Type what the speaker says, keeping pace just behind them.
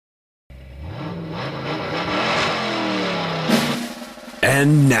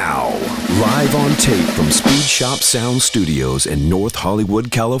And now, live on tape from Speed Shop Sound Studios in North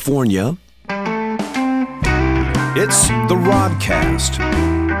Hollywood, California, it's the Rodcast.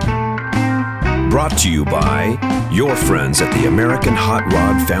 Brought to you by your friends at the American Hot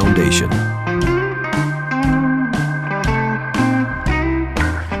Rod Foundation.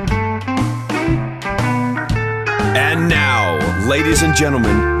 And now, ladies and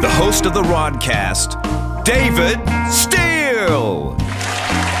gentlemen, the host of the Rodcast, David Steele.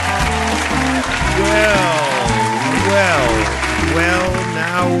 Well,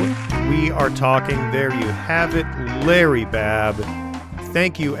 now we are talking. There you have it, Larry Babb.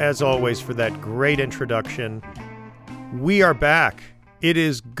 Thank you, as always, for that great introduction. We are back. It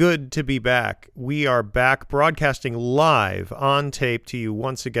is good to be back. We are back broadcasting live on tape to you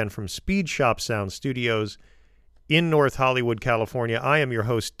once again from Speed Shop Sound Studios in North Hollywood, California. I am your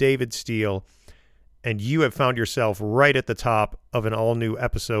host, David Steele, and you have found yourself right at the top of an all-new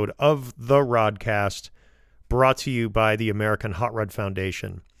episode of The Rodcast, brought to you by the American Hot Rod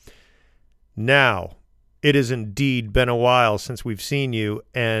Foundation. Now, it has indeed been a while since we've seen you,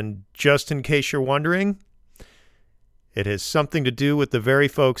 and just in case you're wondering, it has something to do with the very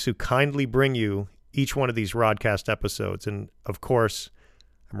folks who kindly bring you each one of these Rodcast episodes. And, of course,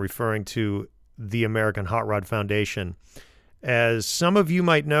 I'm referring to the American Hot Rod Foundation. As some of you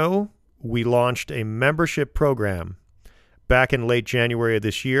might know, we launched a membership program back in late January of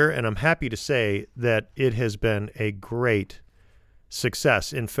this year, and I'm happy to say that it has been a great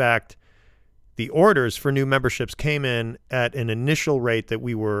success. In fact, the orders for new memberships came in at an initial rate that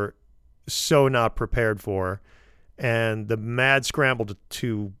we were so not prepared for, and the mad scramble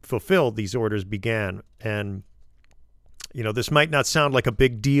to fulfill these orders began. And, you know, this might not sound like a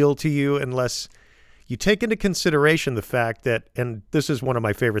big deal to you unless you take into consideration the fact that, and this is one of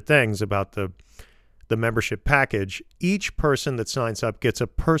my favorite things about the membership package, each person that signs up gets a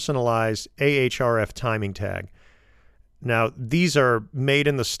personalized AHRF timing tag. Now, these are made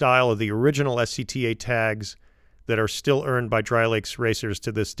in the style of the original SCTA tags that are still earned by Dry Lakes racers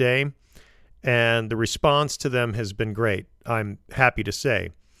to this day, and the response to them has been great, I'm happy to say.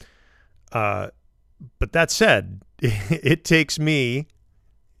 But that said, it takes me,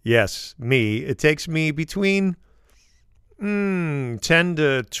 it takes me between 10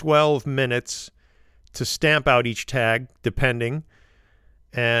 to 12 minutes to stamp out each tag, depending.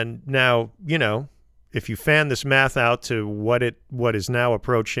 And now, you know, if you fan this math out to what is now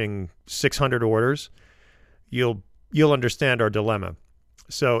approaching 600 orders, you'll understand our dilemma.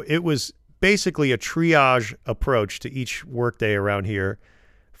 So it was basically a triage approach to each workday around here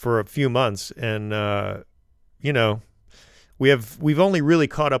for a few months, and you know, we've only really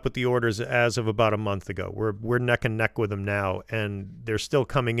caught up with the orders as of about a month ago. We're neck and neck with them now, and they're still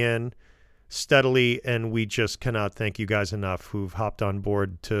coming in steadily, and we just cannot thank you guys enough who've hopped on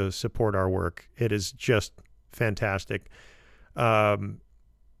board to support our work. It is just fantastic. But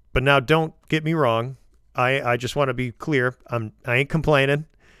now, don't get me wrong. I just want to be clear. I ain't complaining.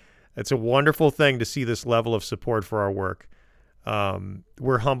 It's a wonderful thing to see this level of support for our work.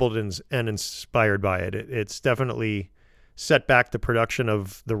 We're humbled and inspired by it. It's definitely set back the production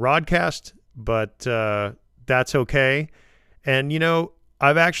of the Rodcast, but that's okay. And, you know,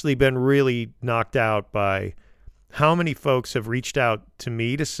 I've actually been really knocked out by how many folks have reached out to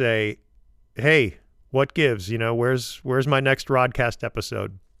me to say, hey, what gives? You know, where's my next Rodcast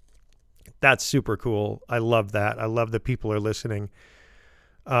episode? That's super cool. I love that. I love that people are listening.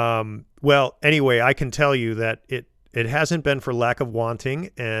 Well, anyway, I can tell you that it hasn't been for lack of wanting,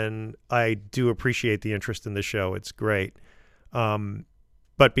 and I do appreciate the interest in the show. It's great.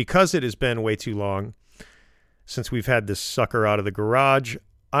 But because it has been way too long since we've had this sucker out of the garage,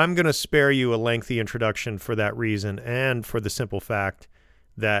 I'm going to spare you a lengthy introduction for that reason, and for the simple fact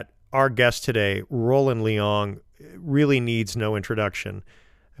that our guest today, Roland Leong, really needs no introduction.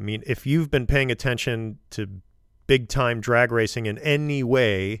 I mean, if you've been paying attention to big-time drag racing in any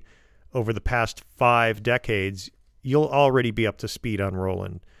way over the past 5 decades, you'll already be up to speed on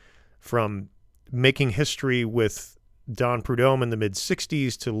Roland. From making history with Don Prudhomme in the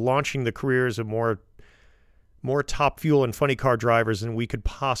mid-'60s to launching the careers of more top fuel and funny car drivers than we could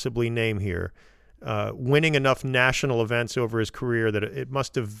possibly name here, winning enough national events over his career that it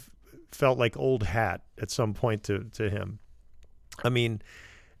must have felt like old hat at some point to him. I mean,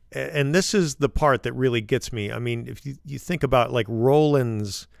 and this is the part that really gets me. I mean, if you think about like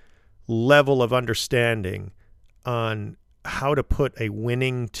Roland's level of understanding on how to put a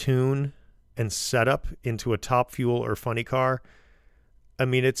winning tune and setup into a top fuel or funny car, I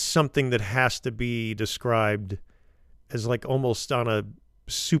mean, it's something that has to be described as like almost on a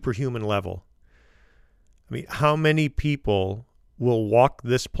superhuman level. I mean, how many people will walk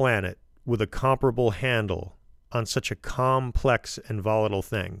this planet with a comparable handle on such a complex and volatile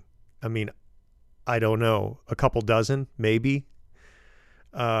thing? I mean, I don't know. A couple dozen, maybe?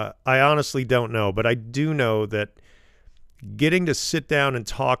 I honestly don't know, but I do know that getting to sit down and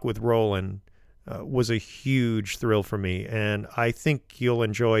talk with Roland was a huge thrill for me, and I think you'll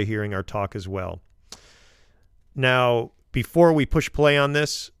enjoy hearing our talk as well. Now, before we push play on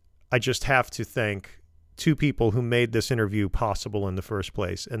this, I just have to thank two people who made this interview possible in the first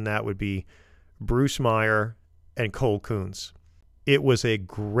place, and that would be Bruce Meyer and Cole Kuntz. It was a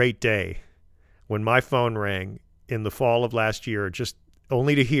great day when my phone rang in the fall of last year, just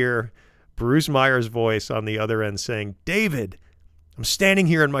only to hear Bruce Meyer's voice on the other end saying, "David, I'm standing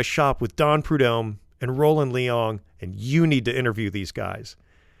here in my shop with Don Prudhomme and Roland Leong, and you need to interview these guys."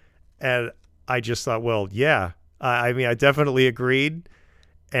 And I just thought, well, yeah, I mean, I definitely agreed.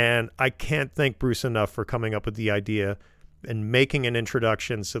 And I can't thank Bruce enough for coming up with the idea and making an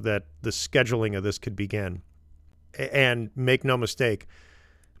introduction so that the scheduling of this could begin. And make no mistake,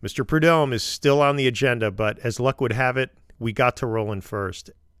 Mr. Prudhomme is still on the agenda, but as luck would have it, we got to Roland first.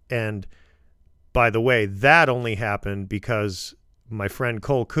 And by the way, that only happened because my friend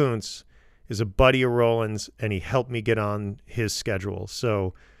Cole Kuntz is a buddy of Roland's, and he helped me get on his schedule.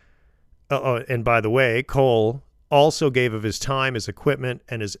 So, and by the way, Cole also gave of his time, his equipment,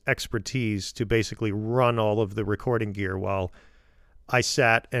 and his expertise to basically run all of the recording gear while I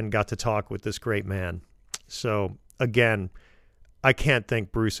sat and got to talk with this great man. So, again, I can't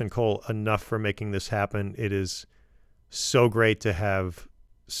thank Bruce and Cole enough for making this happen. It is so great to have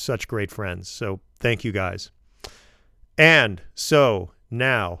such great friends. So, thank you guys. And so,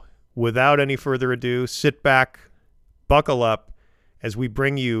 now, without any further ado, sit back, buckle up, as we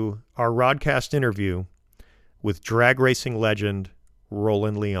bring you our Rodcast interview with drag racing legend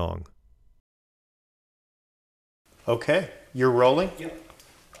Roland Leong. Okay, you're rolling? Yep.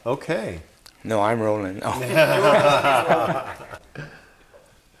 Okay. No, I'm rolling. Oh.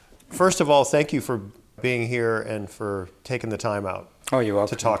 First of all, thank you for being here and for taking the time out Oh, you're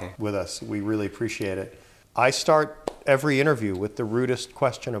welcome. to talk with us. We really appreciate it. I start every interview with the rudest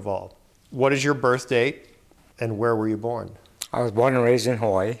question of all. What is your birth date and where were you born? I was born and raised in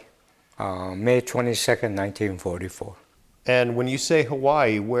Hawaii, May 22nd, 1944. And when you say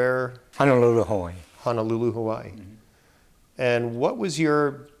Hawaii, where? Honolulu, Hawaii. Honolulu, Hawaii. Mm-hmm. And what was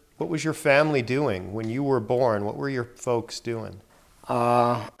your family doing when you were born? What were your folks doing?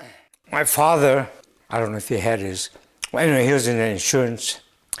 My father, I don't know if he had his, well, anyway, he was in the insurance,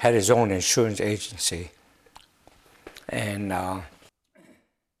 had his own insurance agency. And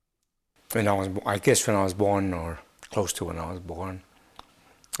when I was born, or close to when I was born,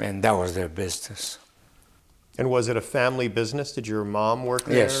 and that was their business. And was it a family business? Did your mom work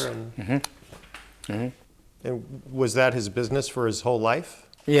there? Yes. And was that his business for his whole life?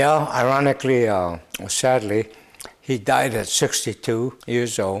 Yeah, ironically, sadly, he died at 62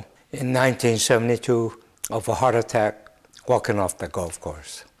 years old in 1972 of a heart attack walking off the golf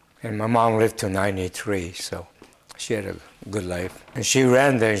course. And my mom lived to 93, so she had a good life. And she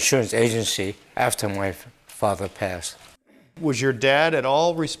ran the insurance agency after my father passed. Was your dad at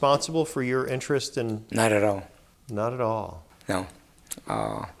all responsible for your interest in? Not at all. Not at all. No.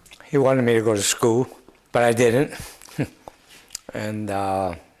 He wanted me to go to school, but I didn't. And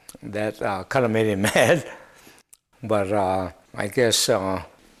that kind of made him mad. But I guess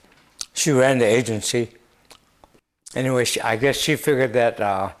she ran the agency. Anyway, I guess she figured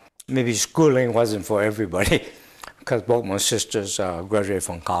that maybe schooling wasn't for everybody, because both my sisters graduated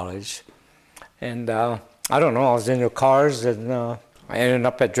from college. And I don't know, I was into cars, and I ended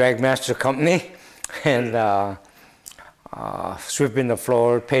up at Dragmaster Company, and sweeping the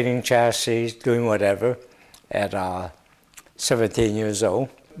floor, painting chassis, doing whatever at 17 years old.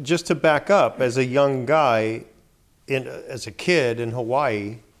 Just to back up, as a young guy, as a kid in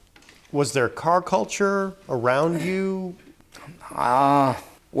Hawaii, was there car culture around you?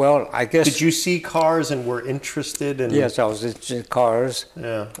 Well, I guess... Did you see cars and were interested in... Yes, I was interested in cars.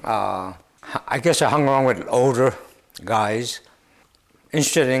 Yeah. I guess I hung around with older guys,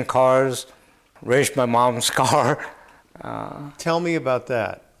 interested in cars, raced my mom's car. Tell me about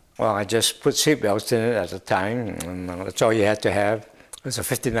that. Well, I just put seatbelts in it at the time, and that's all you had to have. It was a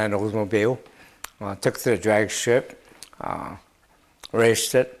 59 Oldsmobile. Took it to the drag strip,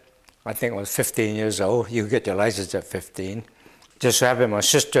 raced it. I think I was 15 years old. You get your license at 15. Just so happened my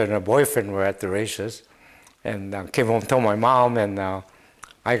sister and her boyfriend were at the races, and came home, told my mom, and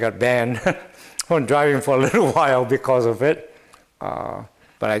I got banned from driving for a little while because of it. But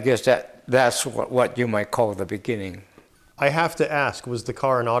I guess that's what you might call the beginning. I have to ask, was the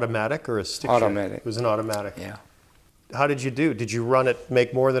car an automatic or a stick shift? Automatic. It was an automatic. Yeah. how did you do? Did you run it,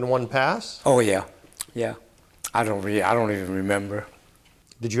 make more than one pass? Oh yeah, yeah. I don't even remember.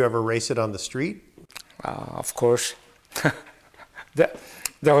 Did you ever race it on the street? Of course, that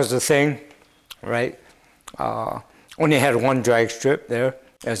was the thing, right? Only had one drag strip there.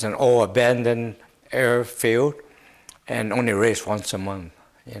 There's an old abandoned airfield, and only raced once a month.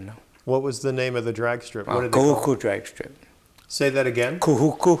 What was the name of the drag strip? What did they call it? Kahuku drag strip. Say that again.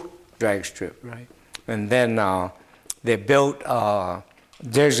 Kahuku drag strip, right? And then they built a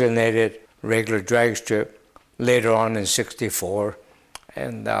designated regular drag strip later on in '64,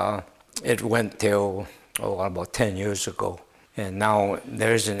 and it went till about 10 years ago. And now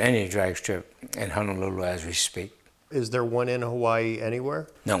there isn't any drag strip in Honolulu as we speak. Is there one in Hawaii anywhere?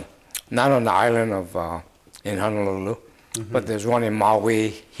 No, not on the island of in Honolulu, but there's one in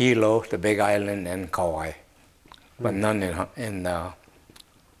Maui, Hilo, the Big Island, and Kauai, but none in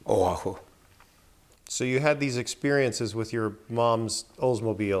Oahu. So you had these experiences with your mom's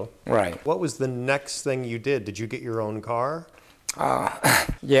Oldsmobile. Right. What was the next thing you did? Did you get your own car?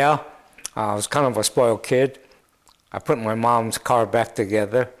 Yeah, I was kind of a spoiled kid. I put my mom's car back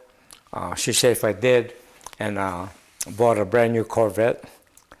together. She said if I did, and bought a brand new Corvette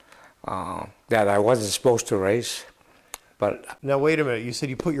that I wasn't supposed to race. But now wait a minute. You said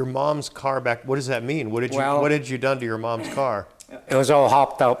you put your mom's car back. What does that mean? What had you done to your mom's car? It was all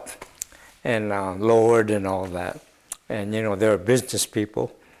hopped up and lowered and all that. And they were business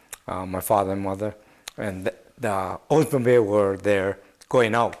people, my father and mother, and the Oldsmobile were their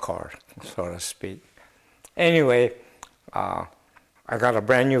going out car, so to speak. Anyway, I got a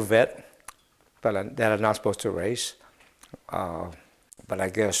brand new Vet that I'm not supposed to race, but I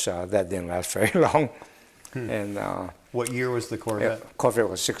guess that didn't last very long. And what year was the Corvette? Corvette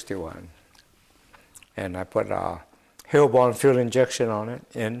was '61, and I put a Hillborn fuel injection on it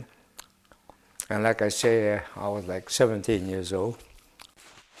and like I say, I was like 17 years old.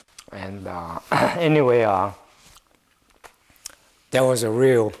 And anyway, that was a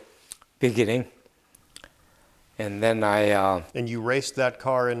real beginning. And then and you raced that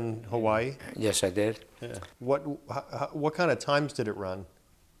car in Hawaii? Yes, I did. Yeah. What kind of times did it run?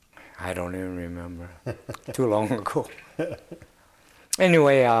 I don't even remember. Too long ago.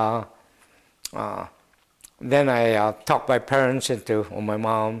 Anyway, then I talked my parents or my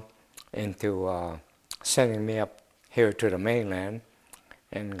mom into sending me up here to the mainland,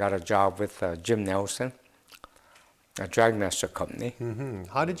 and got a job with Jim Nelson, a Dragmaster company. Mm-hmm.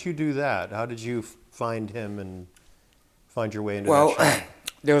 How did you do that? How did you find him and find your way into that shop? Well,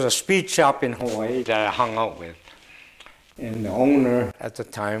 there was a speed shop in Hawaii that I hung out with. And the owner at the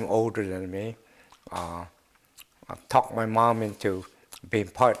time, older than me, talked my mom into being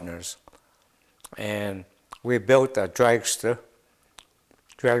partners. And we built a dragster.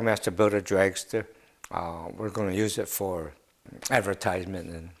 Dragmaster built a dragster. We're going to use it for advertisement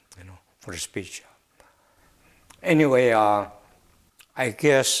and for the speed shop. Anyway, I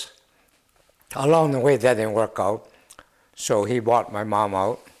guess along the way that didn't work out. So he bought my mom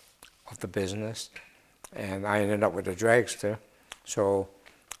out of the business, and I ended up with a dragster. So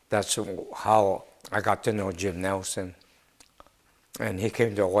that's how I got to know Jim Nelson. And he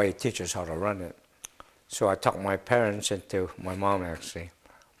came to Hawaii to teach us how to run it. So I talked my parents into, my mom actually,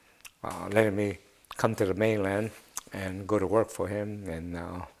 letting me come to the mainland and go to work for him. And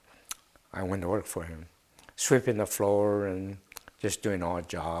I went to work for him, sweeping the floor and just doing odd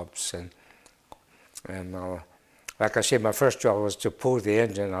jobs. And like I said, my first job was to pull the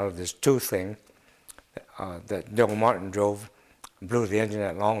engine out of this two thing that Bill Martin drove, blew the engine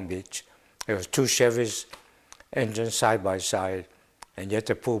at Long Beach. There was two Chevys engines side by side, and you had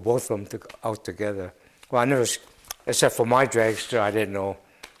to pull both of them out together. Well, I never, except for my dragster, I didn't know,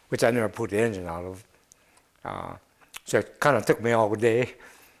 which I never pulled the engine out of. So it kind of took me all day.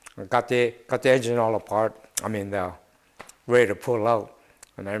 I got the engine all apart, ready to pull out.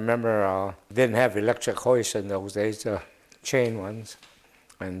 And I remember didn't have electric hoists in those days, chain ones.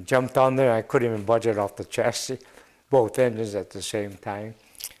 And jumped on there, I couldn't even budge it off the chassis, both engines at the same time.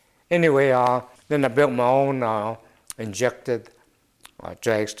 Anyway, then I built my own injected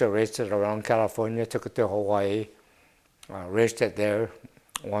dragster, raced it around California, took it to Hawaii, raced it there,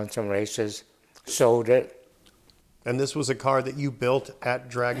 won some races, sold it. And this was a car that you built at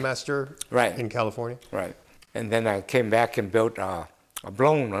Dragmaster right. in California? Right. And then I came back and built a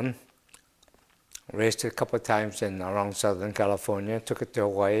blown one, raced it a couple of times around Southern California, took it to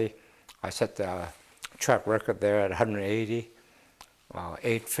Hawaii. I set the track record there at 180,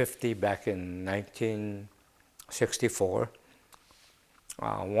 850 back in 1964.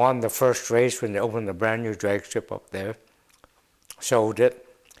 Won the first race when they opened the brand new drag strip up there, sold it,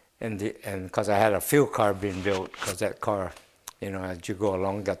 and because I had a fuel car being built, because that car, as you go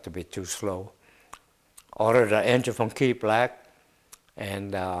along, got to be too slow. Ordered an engine from Key Black,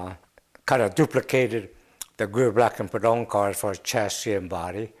 and kind of duplicated the Greer Black and Perdone cars for chassis and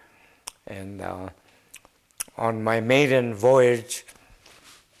body. And on my maiden voyage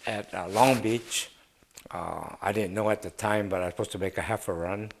at Long Beach, I didn't know at the time, but I was supposed to make a half a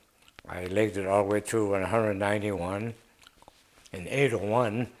run. I legged it all the way through in 191 and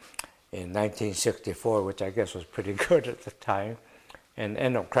 801 in 1964, which I guess was pretty good at the time, and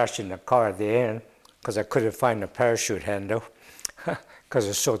ended up crashing the car at the end because I couldn't find the parachute handle because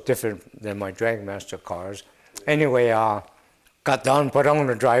it's so different than my Dragmaster cars. Anyway, got Don Perdone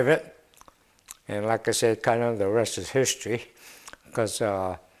to drive it, and like I said, kind of the rest is history, because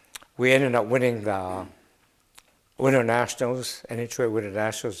we ended up winning the Winter Nationals, NHRA Winter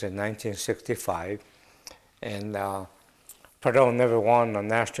Nationals in 1965, and Perdone never won a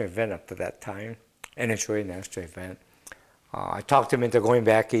national event up to that time, NHRA national event. I talked him into going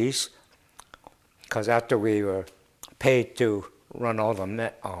back east, because after we were paid to run all the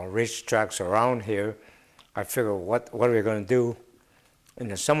racetracks around here, I figured, what are we going to do in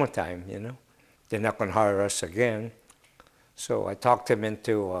the summertime, They're not going to hire us again. So I talked him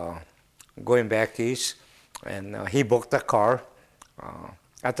into going back east, and he booked a car.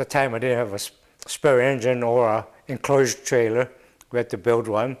 At the time, I didn't have a spare engine or an enclosed trailer. We had to build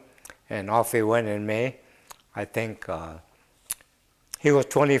one, and off he went in May. I think he was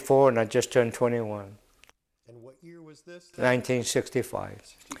 24, and I just turned 21. And what year was this?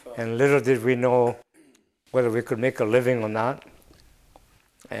 1965. And little did we know whether we could make a living or not.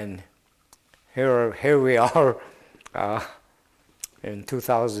 And here we are in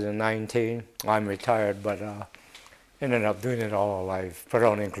 2019. I'm retired, but ended up doing it all our life,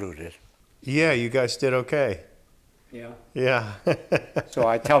 Perdone included. Yeah, you guys did okay. Yeah. Yeah. So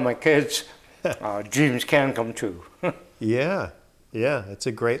I tell my kids, dreams can come true. Yeah, it's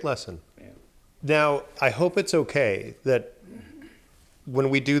a great lesson. Yeah. Now, I hope it's okay that when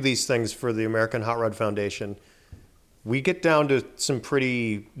we do these things for the American Hot Rod Foundation, we get down to some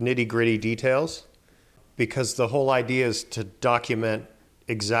pretty nitty-gritty details, because the whole idea is to document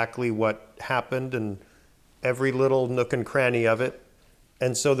exactly what happened and every little nook and cranny of it.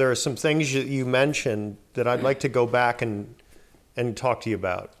 And so there are some things that you mentioned that I'd like to go back and talk to you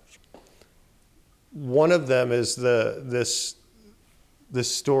about. One of them is this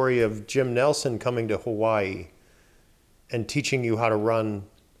story of Jim Nelson coming to Hawaii and teaching you how to run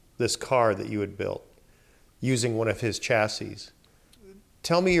this car that you had built using one of his chassis.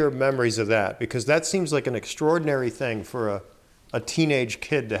 Tell me your memories of that, because that seems like an extraordinary thing for a teenage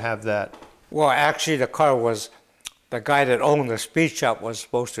kid to have that. Well, actually, the car was, the guy that owned the speed shop was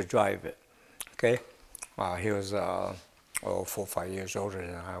supposed to drive it, okay? He was 4 or 5 years older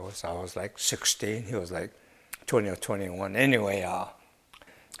than I was. I was like 16. He was like 20 or 21. Anyway,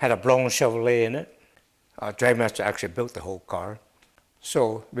 had a blown Chevrolet in it. Dragmaster actually built the whole car.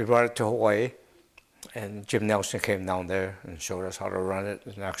 So we brought it to Hawaii, and Jim Nelson came down there and showed us how to run it,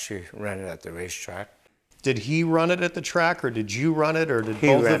 and actually ran it at the racetrack. Did he run it at the track, or did you run it, or did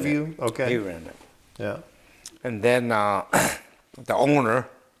both of you? Okay. He ran it. Yeah. And then the owner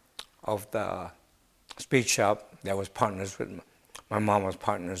of the speed shop that was partners with, my mom was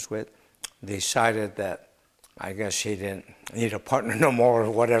partners with, decided that I guess he didn't need a partner no more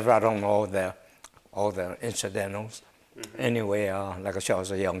or whatever. I don't know all the incidentals. Mm-hmm. Anyway, like I said, I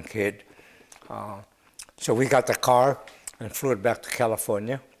was a young kid. So we got the car and flew it back to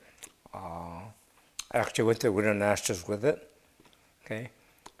California. I actually went to Winter Nationals with it, okay,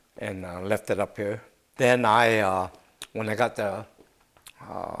 and left it up here. Then when I got the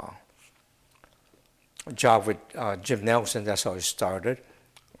job with Jim Nelson, that's how it started.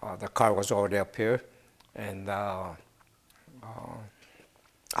 The car was already up here, and I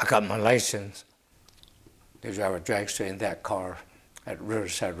got my license to drive a dragster in that car at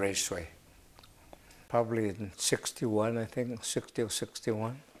Riverside Raceway. Probably in 61, I think, 60 or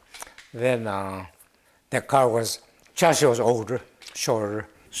 61. Then that car chassis was older, shorter.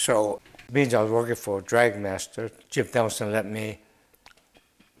 So, means I was working for Dragmaster. Jim Nelson let me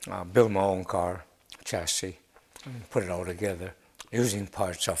build my own car, chassis, and put it all together, using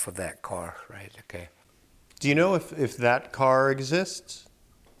parts off of that car, right, okay. Do you know if that car exists?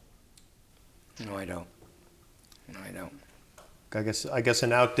 No, I don't. No, I don't. I guess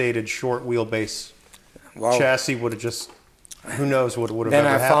an outdated short wheelbase chassis would have just, who knows what would have ever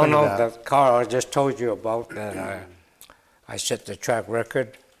happened to that. Then I found out the car I just told you about that I set the track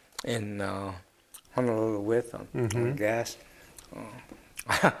record in Honolulu with on gas.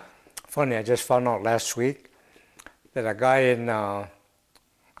 Funny, I just found out last week that a guy in,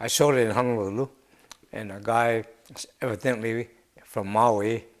 I I sold it in Honolulu, and a guy evidently from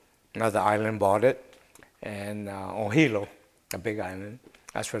Maui, another island, bought it, and on Hilo, a big island.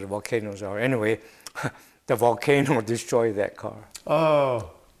 That's where the volcanoes are. Anyway, the volcano destroyed that car.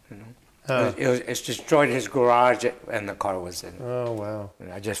 Oh. You know, Huh. it's destroyed his garage, and the car was in it. Oh, wow.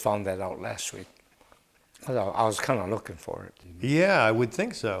 And I just found that out last week. 'Cause I was kind of looking for it. Yeah, I would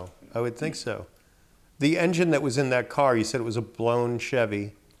think so. I would think so. The engine that was in that car, you said it was a blown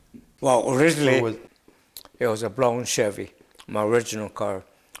Chevy. Well, originally, Or was- it was a blown Chevy, my original car.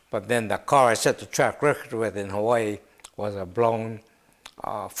 But then the car I set the track record with in Hawaii was a blown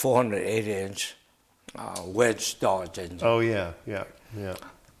 480-inch wedge Dodge engine. Oh, yeah, yeah, yeah.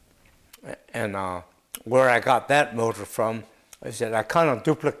 And where I got that motor from is that I kind of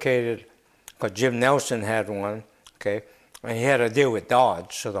duplicated, because Jim Nelson had one, okay, and he had to deal with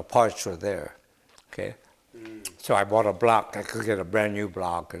Dodge, so the parts were there, okay. So I bought a block. I could get a brand new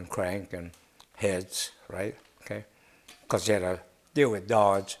block and crank and heads, right, okay, because he had to deal with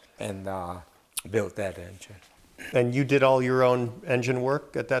Dodge, and built that engine. And you did all your own engine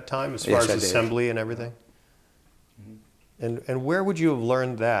work at that time, as far Yes, as I did. assembly and everything? And where would you have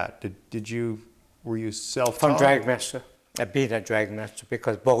learned that? Were you self-taught? From Dragmaster. I beat at Dragmaster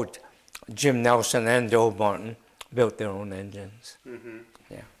because both Jim Nelson and Joe Martin built their own engines.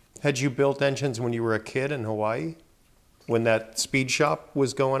 Yeah. Had you built engines when you were a kid in Hawaii? When that speed shop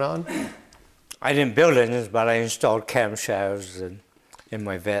was going on? I didn't build engines, but I installed camshafts in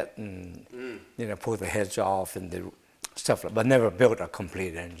my vet and pull the heads off and did stuff, but never built a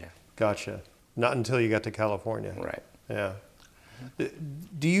complete engine. Gotcha. Not until you got to California. Right. Yeah.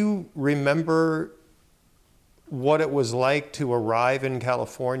 Do you remember what it was like to arrive in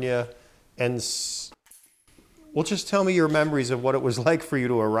California and well, just tell me your memories of what it was like for you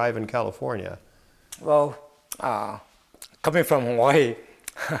to arrive in California. Well, coming from Hawaii,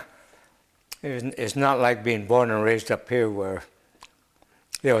 it's not like being born and raised up here where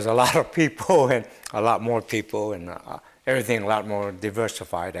there was a lot of people and a lot more people and everything a lot more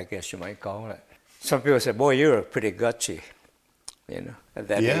diversified, I guess you might call it. Some people say, boy, you're pretty gutsy, at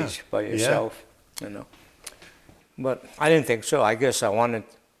that Yeah. age by yourself, But I didn't think so. I guess I wanted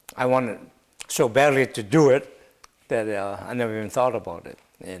so badly to do it that I never even thought about it,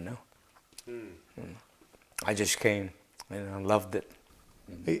 I just came and loved it.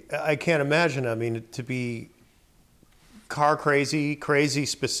 I can't imagine, I mean, to be car crazy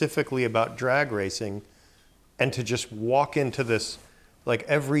specifically about drag racing, and to just walk into this, like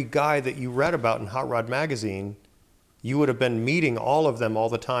every guy that you read about in Hot Rod Magazine, you would have been meeting all of them all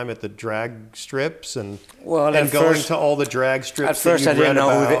the time at the drag strips and Well, and at going first- to all the drag strips At first, that I you read didn't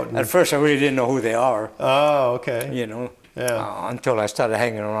know about. at first, I really didn't know who they are. Oh, okay. Yeah. Until I started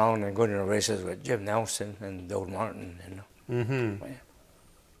hanging around and going to the races with Jim Nelson and Joe Martin, Mm-hmm. Yeah.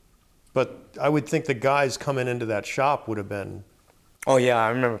 But I would think the guys coming into that shop would have been. Oh yeah, I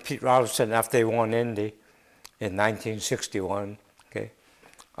remember Pete Robertson after they won Indy in 1961, okay,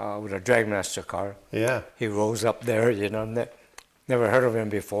 with a Dragmaster car. Yeah. He rose up there, never heard of him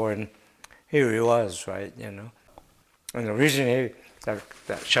before, and here he was, right, And the reason that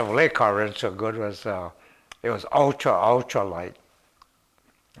Chevrolet car ran so good was it was ultra light.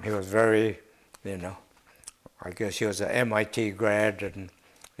 He was very, I guess he was an MIT grad and,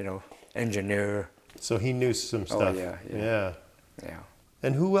 engineer. So he knew some stuff. yeah. Yeah. Yeah.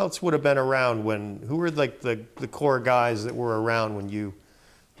 And who else would have been around who were like the core guys that were around when you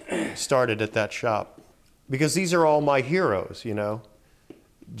started at that shop? Because these are all my heroes,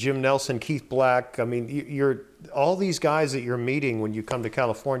 Jim Nelson, Keith Black. I mean, you're all these guys that you're meeting when you come to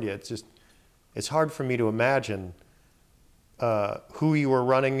California. It's hard for me to imagine who you were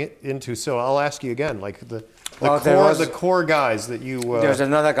running into. So I'll ask you again, like the core guys that you. There's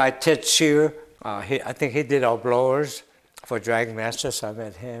another guy, Ted Shear. I think he did our blowers for Dragmaster, so I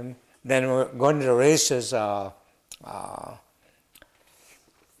met him. Then we're going to the races. I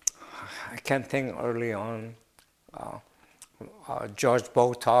can't think early on. George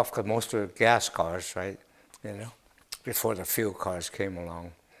Botoff, because most were gas cars, right? Before the fuel cars came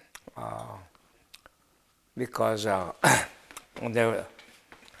along. Because there were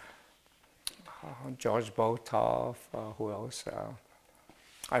George Botoff, who else?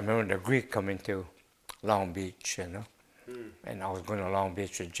 I remember the Greek coming to Long Beach, and I was going to Long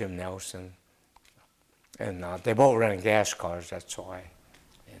Beach with Jim Nelson. And they both ran gas cars, that's why,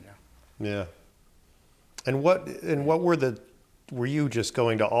 Yeah. And what were you just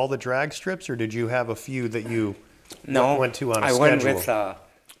going to all the drag strips, or did you have a few that you went to on a schedule? I went with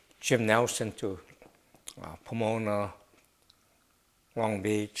Jim Nelson to Pomona, Long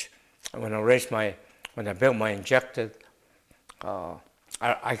Beach. And when I built my injected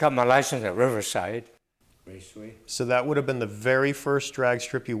I got my license at Riverside Raceway. So that would have been the very first drag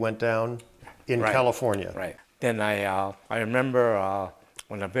strip you went down in Right. California. Right. Then I remember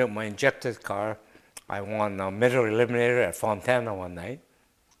when I built my injected car, I won a middle eliminator at Fontana one night.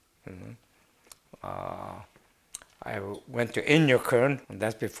 I went to Inyokern, and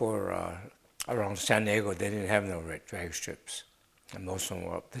that's before around San Diego they didn't have no drag strips, and most of them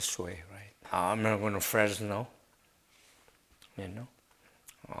were up this way, right? I remember going to Fresno,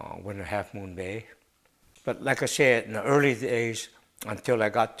 went to Half Moon Bay. But like I said, in the early days, until I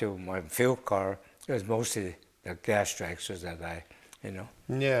got to my field car, it was mostly the gas dragsters that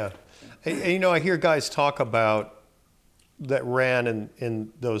Yeah. And, I hear guys talk about that ran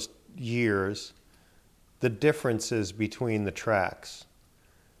in those years, the differences between the tracks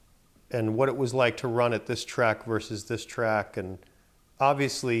and what it was like to run at this track versus this track. And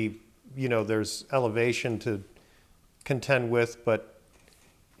obviously, there's elevation to contend with, but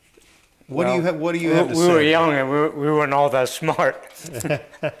what do you have to say? We were young and we weren't all that smart.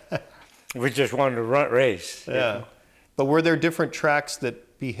 We just wanted to race. Yeah. But were there different tracks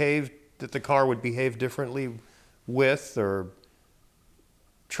that the car would behave differently with, or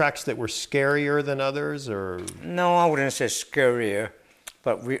tracks that were scarier than others, or? No, I wouldn't say scarier,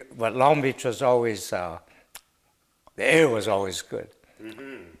 but Long Beach was always, the air was always good.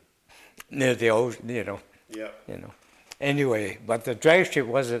 Mm-hmm. Near the ocean, Yeah. Anyway, but the drag strip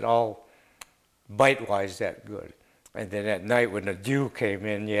wasn't all bite-wise that good. And then at night when the dew came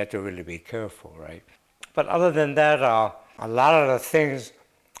in, you had to really be careful, right? But other than that, a lot of the things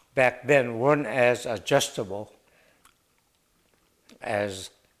back then weren't as adjustable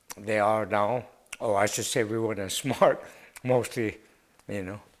as they are now. Or I should say we weren't as smart, mostly,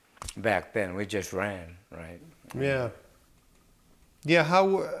 back then. We just ran, right? Yeah. Yeah,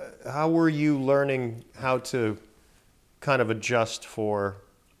 how were you learning how to kind of adjust for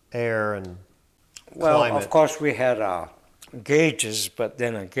air and Well, climate? of course we had gauges, but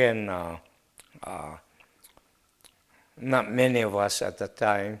then again, not many of us at the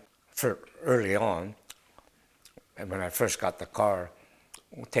time, for early on, and when I first got the car,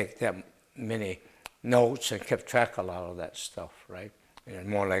 would take that many notes and kept track of a lot of that stuff, right?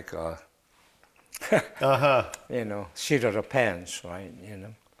 More like a, seat of the pants, right?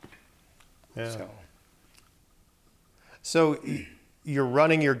 Yeah. So you're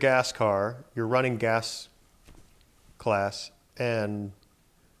running your gas car, you're running gas class, and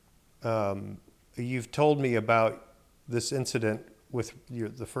you've told me about this incident with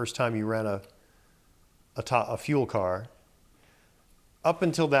the first time you ran a fuel car. Up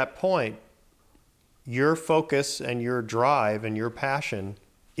until that point, your focus and your drive and your passion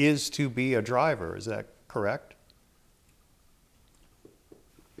is to be a driver. Is that correct?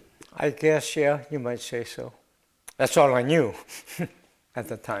 I guess, yeah, you might say so. That's all I knew at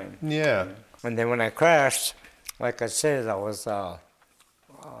the time. Yeah. And then when I crashed, like I said, I was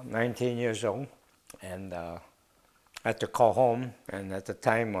 19 years old, and I had to call home. And at the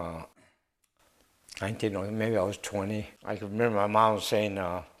time, 19, or maybe I was 20. I can remember my mom saying,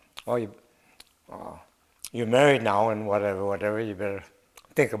 you're married now and whatever, you better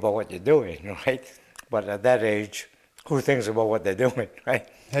think about what you're doing, right? But at that age, who thinks about what they're doing, right?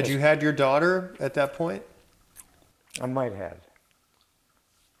 Had you had your daughter at that point? I might have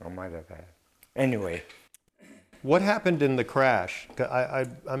had. Anyway. What happened in the crash?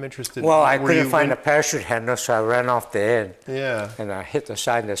 I'm interested. Well, I couldn't find a parachute handle, so I ran off the end. Yeah. And I hit the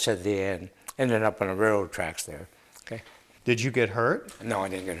sign that said the end. Ended up on the railroad tracks there. Okay. Did you get hurt? No, I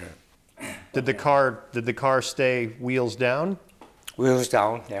didn't get hurt. Did the car stay wheels down? Wheels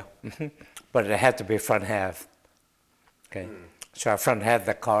down, yeah. But it had to be front half. Okay. So I front half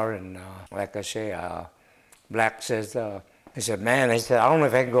the car, and like I say, Black says, he said, man, I don't know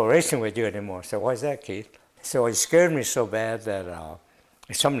if I can go racing with you anymore. I said, why is that, Keith? So it scared me so bad that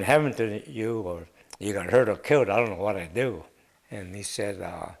if something happened to you or you got hurt or killed, I don't know what I'd do. And he said,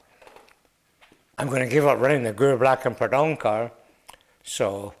 I'm going to give up running the Greer, Black, and Perdón car,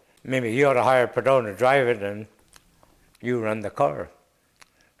 so maybe you ought to hire Perdón to drive it and you run the car.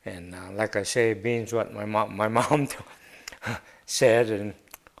 And like I say, being what my mom said and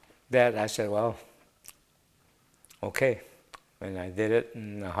that, I said, well, okay. And I did it,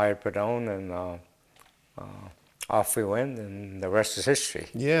 and I hired Perdón, and off we went, and the rest is history.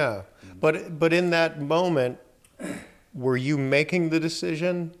 Yeah, but in that moment, were you making the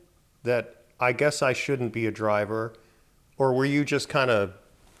decision that I guess I shouldn't be a driver, or were you just kind of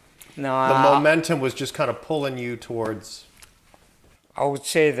the momentum was just kind of pulling you towards? I would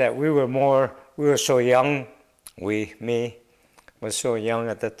say that we were so young. Me, was so young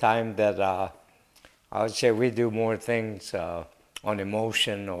at the time that I would say we do more things on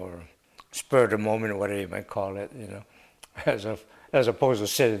emotion or spur of the moment, whatever you might call it, as opposed to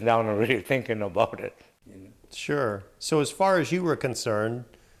sitting down and really thinking about it. Sure. So as far as you were concerned,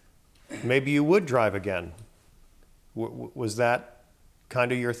 maybe you would drive again. Was that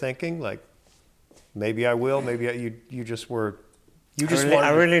kind of your thinking? Like, maybe I will, maybe you just were, I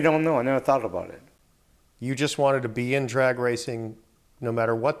really don't know. I never thought about it. You just wanted to be in drag racing no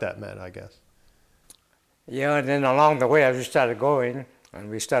matter what that meant, I guess. Yeah, and then along the way, as we started going, and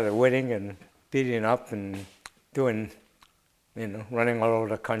we started winning and beating up and doing, running all over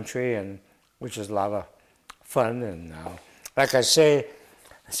the country, and which is a lot of fun. And like I said,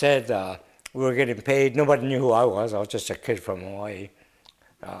 we were getting paid. Nobody knew who I was. I was just a kid from Hawaii.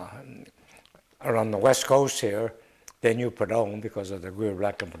 Around the West Coast here, they knew Perdón because of the Greer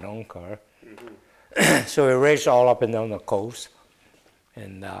Black and Perdón car. Mm-hmm. So we raced all up and down the coast.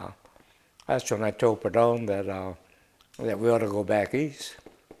 And that's when I told Perdón that we ought to go back east,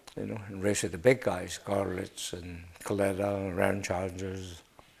 and race with the big guys, Garlitz and Coletta, Ram Chargers,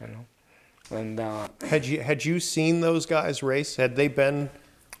 And had you seen those guys race? Had they been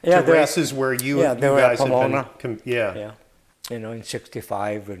to races where you they were guys at Pomona. had been? Yeah. In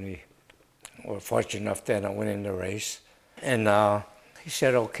 '65 when we were fortunate enough then I went in the race, and he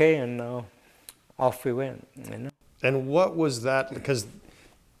said okay, and off we went. And what was that? Because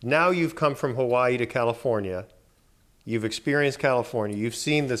now you've come from Hawaii to California. You've experienced California. You've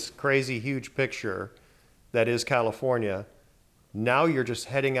seen this crazy, huge picture that is California. Now you're just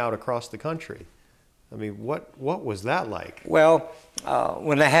heading out across the country. I mean, what was that like? Well,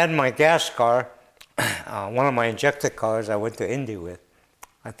 when I had my gas car, one of my injector cars I went to Indy with,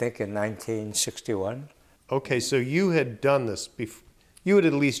 I think in 1961. Okay, so you had done this before. You had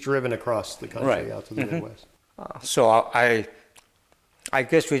at least driven across the country out to the Midwest. So I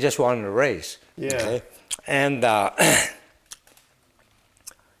guess we just wanted to race. Yeah. Okay? And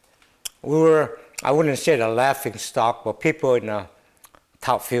we were, I wouldn't say the laughing stock, but people in the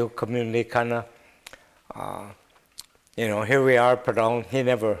Topfield community kind of, here we are, Perdón.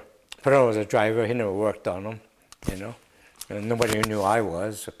 Perdón was a driver, he never worked on them, and nobody knew I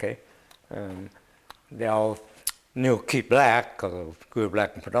was, okay? They all knew Keith Black, because of Greer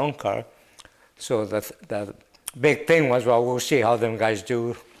Black and Perdón car. So the big thing was, well, we'll see how them guys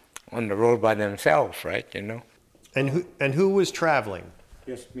do on the road by themselves, right, And who was traveling?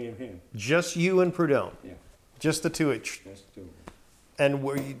 Just me and him. Just you and Perdón? Yeah. Just the two each? Just two. And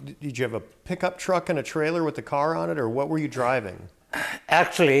did you have a pickup truck and a trailer with the car on it, or what were you driving?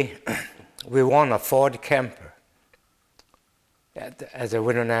 Actually, we won a Ford Camper as a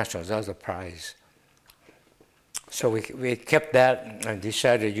Winter Nationals. That was a prize. So we kept that and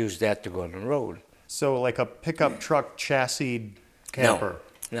decided to use that to go on the road. So like a pickup truck chassis camper?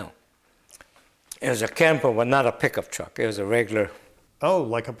 No. It was a camper, but not a pickup truck. It was a regular. Oh,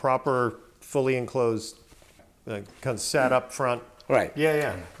 like a proper, fully enclosed, kind of sat up front. Right.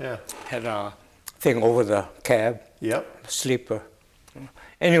 Yeah. Had a thing over the cab. Yep. Sleeper.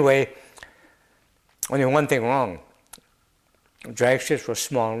 Anyway, only one thing wrong. Drag strips were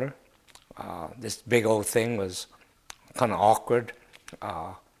smaller. This big old thing was kind of awkward.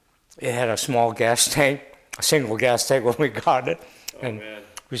 It had a small gas tank, a single gas tank when we got it. And man.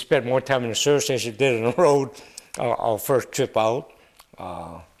 We spent more time in the service station than on the road our first trip out.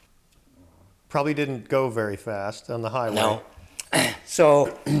 Probably didn't go very fast on the highway. No.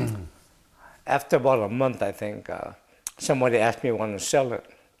 So after about a month, I think, somebody asked me if I wanted to sell it.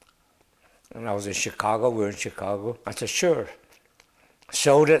 And I was in Chicago. We were in Chicago. I said, sure.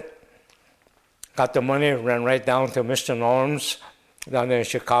 Sold it. Got the money, ran right down to Mr. Norm's down there in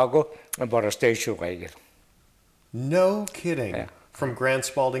Chicago and bought a station wagon. No kidding. Yeah. From Grand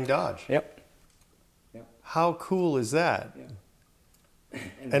Spalding Dodge. Yep. How cool is that? Yeah.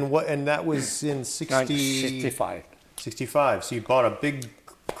 And that was in 65. 65. So you bought a big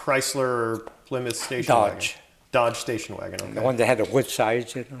Chrysler Plymouth station Dodge. wagon. Dodge station wagon. Okay. The one that had the wood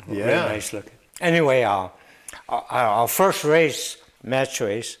sides, Yeah. Really nice looking. Anyway, our first match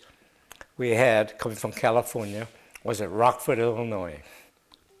race we had coming from California was at Rockford, Illinois.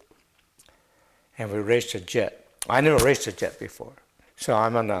 And we raced a jet. I never raced a jet before. So I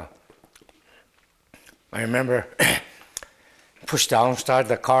remember pushed down, started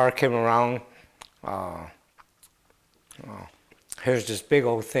the car, came around. Here's this big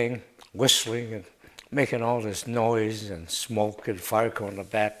old thing whistling and making all this noise and smoke and fire coming in the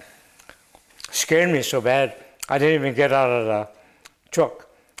back. Scared me so bad, I didn't even get out of the truck.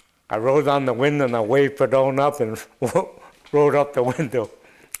 I rolled down the window and I waved Perdón up and rolled up the window,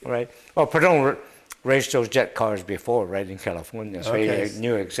 right? Well, Perdón raced those jet cars before, right, in California, so Okay. he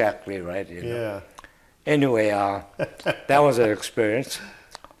knew exactly, right? Yeah. Anyway, that was an experience.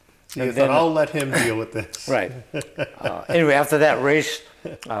 You And thought, then- I'll let him deal with this. Right. Anyway, after that race,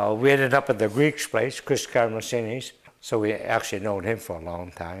 we ended up at the Greek's place, Chris Carmacini's. So we actually known him for a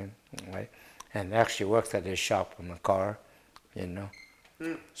long time, right? And actually worked at his shop on the car, you know.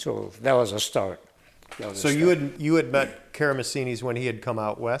 So that was a start. That was a So start. you had met Karamessinis when he had come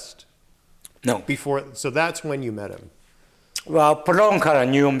out west? No. Before, so that's when you met him. Well, Perdon kind of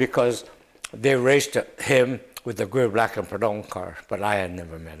knew him because they raced him with the Greer Black and Perdon car, but I had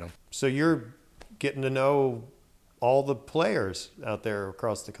never met him. So you're getting to know all the players out there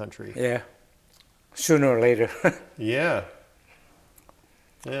across the country. Yeah. Sooner or later. Yeah.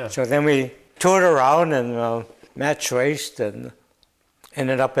 Yeah. So then we toured around and match raced and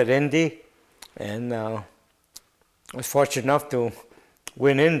ended up at Indy, and was fortunate enough to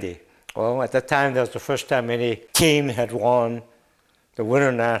win Indy. Well, at the time, that was the first time any team had won the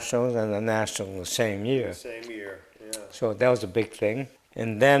Winter Nationals and the Nationals the same year. Same year, yeah. So that was a big thing.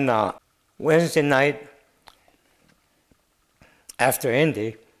 And then Wednesday night after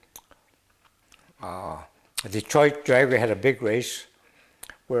Indy, Detroit Dragway had a big race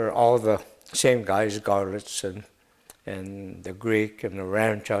where all the same guys, Garlitz and the Greek and the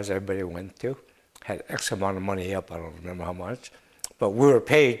Ranchers, everybody went to. Had X amount of money up, I don't remember how much. But we were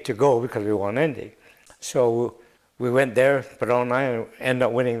paid to go because we won Indy. So we went there, Perdon and I ended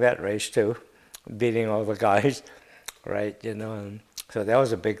up winning that race too, beating all the guys, right, you know. And so that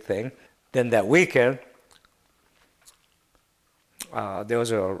was a big thing. Then that weekend, there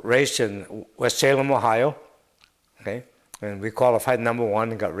was a race in West Salem, Ohio, okay, and we qualified number one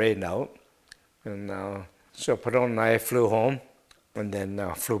and got rained out. And so Perdon and I flew home, and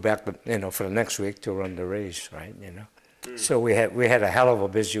then flew back, for the next week to run the race, right, you know. So we had a hell of a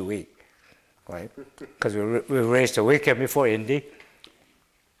busy week, right, because we raced the weekend before Indy.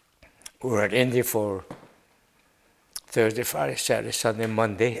 We were at Indy for Thursday, Friday, Saturday, Sunday,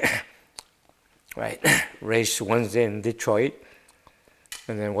 Monday, right. Race Wednesday in Detroit,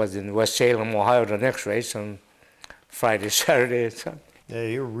 and then was in West Salem, Ohio, the next race on Friday, Saturday, and Sunday. Yeah,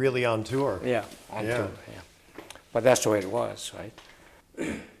 you're really on tour. Yeah, on Yeah. tour, yeah. But that's the way it was, right?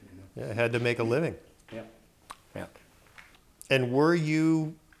 Yeah, had to make a living. Yeah. Yeah. And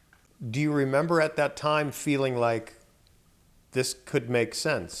do you remember at that time feeling like this could make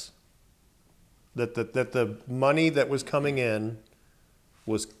sense? That the money that was coming in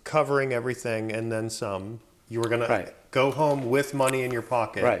was covering everything and then some. You were going Right. to go home with money in your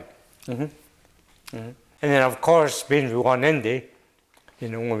pocket. Right. And then, of course, being we won Indy,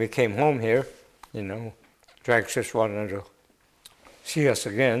 when we came home here, Dragsters wanted to see us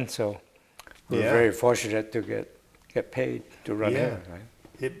again, so we were Yeah. very fortunate to get paid to run Yeah. here,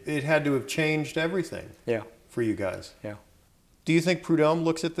 right? It had to have changed everything Yeah, for you guys. yeah. Do you think Prudhomme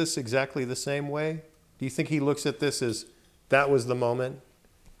looks at this exactly the same way? Do you think he looks at this as that was the moment?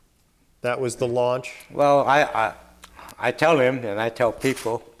 That was the launch? Well, I tell him, and I tell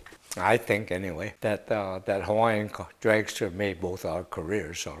people, I think anyway, that that Hawaiian dragster made both our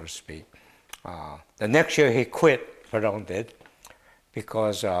careers, so to speak. The next year he quit, Perdon did,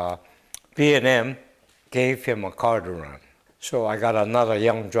 because B&M gave him a car to run. So I got another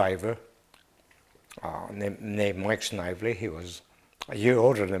young driver named Mike Snively. He was a year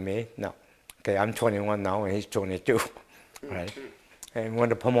older than me. No, okay, I'm 21 now and he's 22, right? And went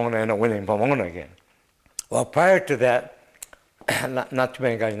to Pomona and ended up winning Pomona again. Well, prior to that, not too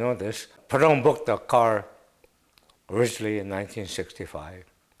many guys know this, Perdon booked a car originally in 1965,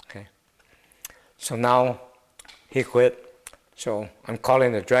 okay? So now he quit. So I'm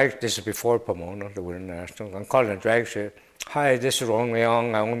calling the drag, this is before Pomona, the Winter Nationals. I'm calling the drag strip. Hi, this is Ron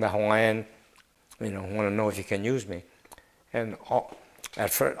Leong. I own the Hawaiian. Want to know if you can use me. And at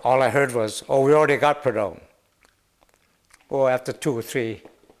first, all I heard was, oh, we already got Perdon. Well, after 2 or 3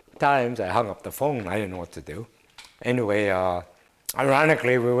 times, I hung up the phone. I didn't know what to do. Anyway,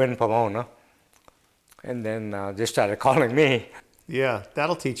 ironically, we went in Pomona. And then they started calling me. Yeah,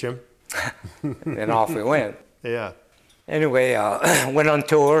 that'll teach him. And off we went. Yeah. Anyway, went on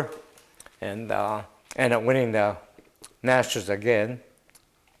tour and ended up winning the Nationals again.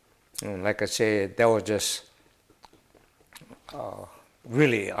 And like I say, that was just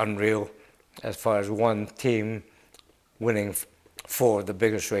really unreal as far as one team winning 4 of the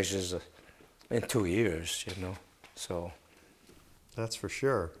biggest races in 2 years, So That's for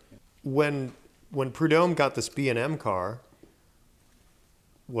sure. When Prudhomme got this B&M car,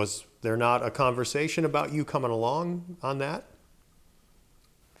 was there not a conversation about you coming along on that?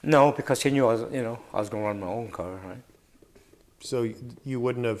 no, because he knew I was going to run my own car, right? So you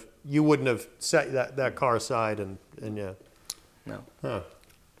wouldn't have set that car aside and yeah. No, Huh.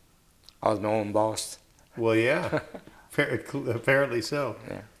 I was my own boss. Well, yeah. Apparently so.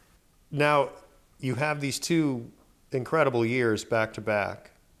 Yeah. Now, you have these two incredible years back to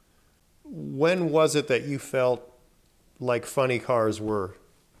back. When was it that you felt like funny cars were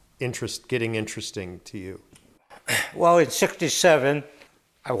getting interesting to you? Well, in '67,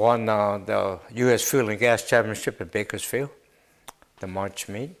 I won the U.S. Fuel and Gas Championship in Bakersfield, the March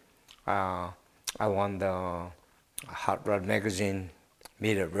meet. I won the Hot Rod Magazine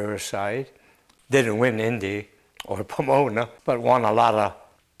meet at Riverside. Didn't win Indy or Pomona, but won a lot of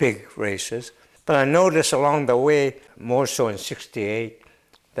big races. But I noticed along the way, more so in '68,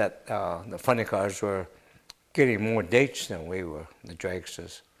 that the funny cars were getting more dates than we were, the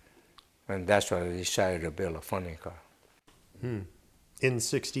dragsters. And that's why I decided to build a funny car. In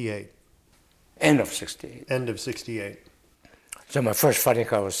 68. End of '68. End of 68. So my first funny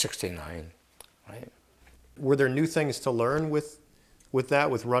car was '69, right? Were there new things to learn with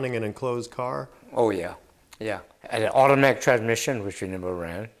running an enclosed car? Oh yeah, yeah. Had an automatic transmission, which we never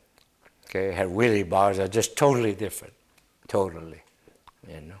ran. Okay, had wheelie bars, are just totally different, totally,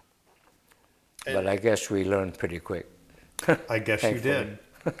 you know. But I guess we learned pretty quick. I guess you did.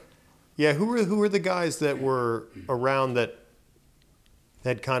 Yeah, who were the guys that were around that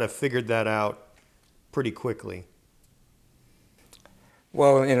had kind of figured that out pretty quickly?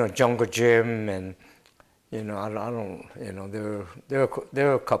 Well, you know, Jungle Jim, and you know, I don't, you know, there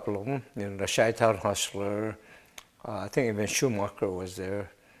were a couple of them. You know, the Chi-Town Hustler. I think even Schumacher was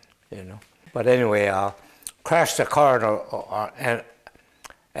there. You know, but anyway, crashed the car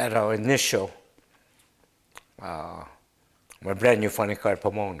at our initial, my brand new funny car at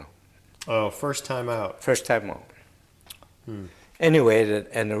Pomona. Oh, first time out. First time out. Anyway,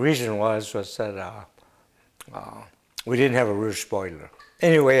 and the reason was that we didn't have a rear spoiler.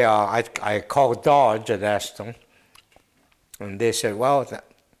 Anyway, I called Dodge and asked them, and they said, well,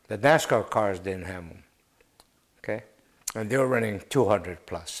 the NASCAR cars didn't have them, okay? And they were running 200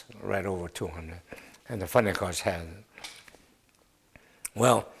 plus, right over 200, and the funny cars had it.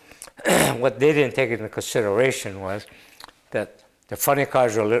 Well, what they didn't take into consideration was that the funny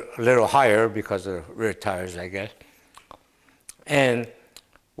cars were a little higher because of the rear tires, I guess, and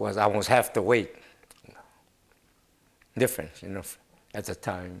was almost half the weight difference, you know, at the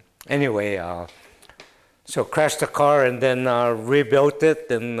time. Anyway, so crashed the car and then rebuilt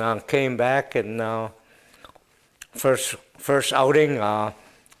it and came back, and first outing,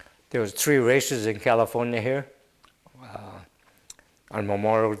 there was 3 races in California here on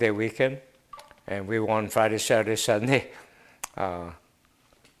Memorial Day weekend, and we won Friday, Saturday, Sunday,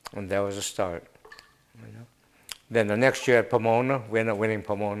 and that was a start. You know? Then the next year at Pomona, we ended up winning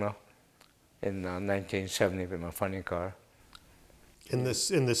Pomona in 1970 with my funny car. In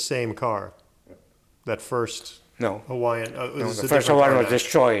this same car, that first No. Hawaiian. No, the first one was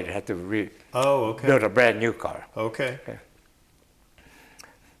destroyed. Had to build a brand new car. Okay.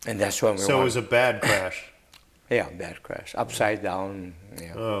 And that's when we So won. it was a bad crash. Yeah, bad crash. Upside down.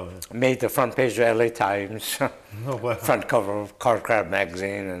 Yeah. Oh. Made the front page of LA Times. Oh wow. Front cover of Car Craft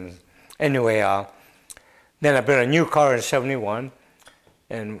magazine. And anyway, then I built a new car in '71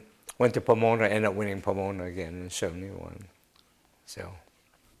 and went to Pomona, ended up winning Pomona again in '71. So.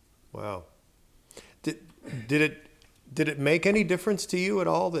 Wow. Did it make any difference to you at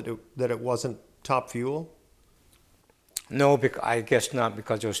all that it wasn't top fuel? No, I guess not,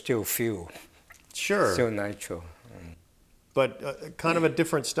 because it was still fuel. Sure. Still nitro. But kind of a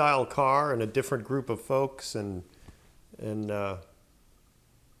different style car and a different group of folks and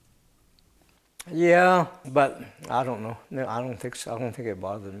Yeah, but I don't know. No, I don't think so. I don't think it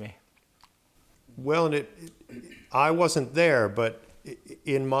bothered me. Well, and I wasn't there, but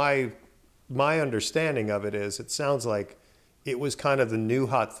in my understanding of it is, it sounds like it was kind of the new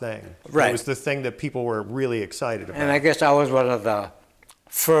hot thing. Right. It was the thing that people were really excited about. And I guess I was one of the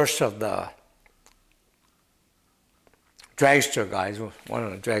first of the dragster guys, one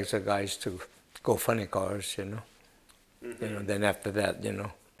of the dragster guys to go funny cars, you know. Mm-hmm. You know, then after that, you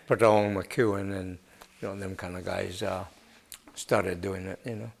know, Perdone, McEwen, and you know, them kind of guys started doing it,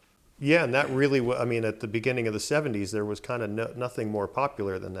 you know. Yeah, and that really, I mean, at the beginning of the 70s, there was kind of nothing more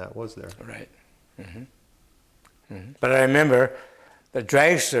popular than that, was there? Right. Mm-hmm. Mm-hmm. But I remember the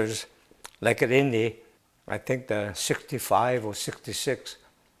dragsters, like at Indy, I think the 65 or 66,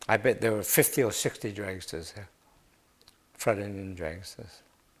 I bet there were 50 or 60 dragsters there, front Indian dragsters.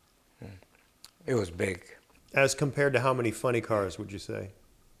 It was big. As compared to how many funny cars, would you say?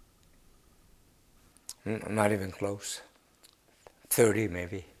 Not even close. 30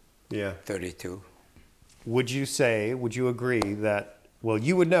 maybe. Yeah. 32. Would you agree that, well,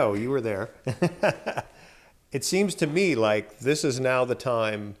 you would know, you were there. It seems to me like this is now the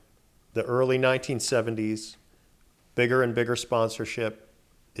time the early 1970s, bigger and bigger sponsorship.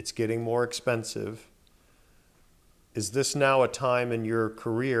 It's getting more expensive. Is this now a time in your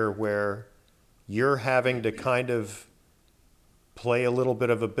career where you're having to kind of play a little bit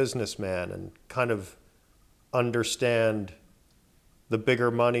of a businessman and kind of understand the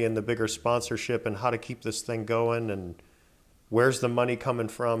bigger money and the bigger sponsorship and how to keep this thing going and where's the money coming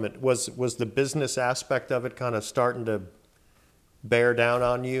from? It was the business aspect of it kind of starting to bear down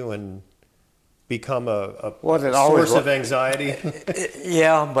on you and become a source of anxiety?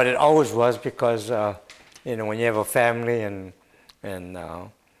 Yeah, but it always was because when you have a family and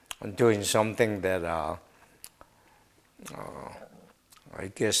doing something that I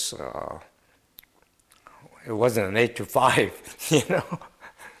guess it wasn't an 8 to 5,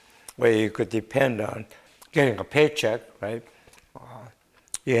 where you could depend on getting a paycheck, right?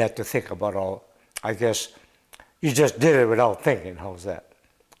 You had to think about all. I guess you just did it without thinking. How's that?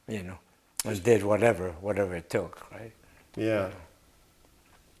 And did whatever it took, right? Yeah.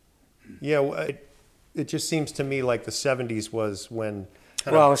 Yeah. It just seems to me like the 70s was when.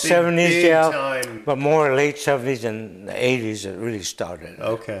 Well, 70s, yeah, time. but more late 70s and the 80s it really started.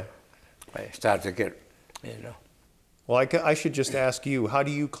 Okay. I started to get, Well, I should just ask you, how do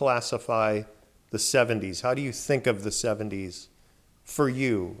you classify the 70s? How do you think of the 70s for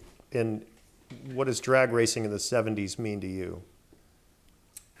you? And what does drag racing in the 70s mean to you?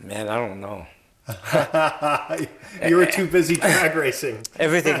 Man, I don't know. You were too busy drag racing.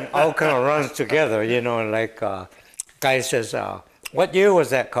 Everything all kind of runs together, and like guy says, what year was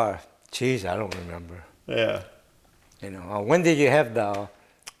that car? Geez, I don't remember. Yeah. When did you have the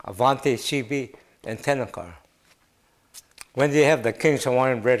Avanti CB antenna car? When did you have the King's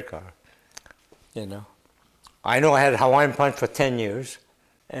Hawaiian bread car? I know I had Hawaiian Punch for 10 years,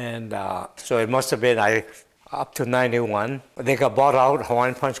 and so it must have been up to 91. They got bought out,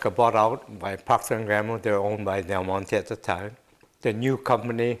 Hawaiian Punch got bought out by Procter & Gamble. They were owned by Del Monte at the time. The new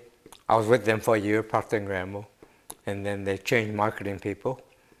company, I was with them for a year, Procter & Gamble, and then they changed marketing people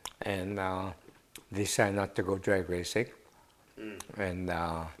and decided not to go drag racing. And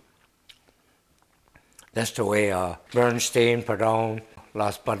that's the way Bernstein, Perdone,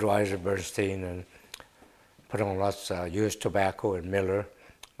 lost Budweiser, Bernstein, and Perdone lost U.S. Tobacco and Miller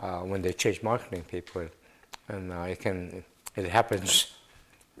when they changed marketing people. And it happens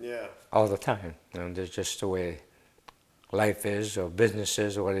all the time. And it's just the way life is, or business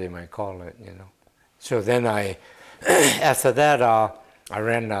is, or whatever you might call it, So then after that, I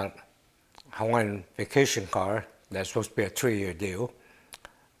ran a Hawaiian vacation car that's supposed to be a 3-year deal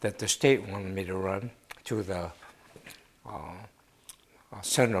that the state wanted me to run to the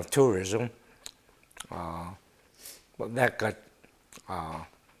Center of Tourism. But that got, how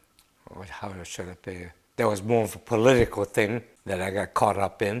should I say, that was more of a political thing that I got caught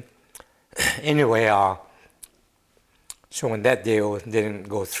up in. Anyway, so when that deal didn't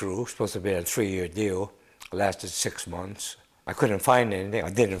go through, supposed to be a 3-year deal, lasted 6 months. I couldn't find anything.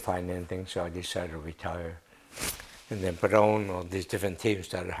 I didn't find anything, so I decided to retire. And then Perdone, all these different teams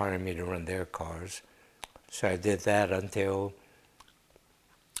started hiring me to run their cars. So I did that until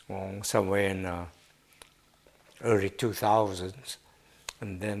somewhere in early 2000s.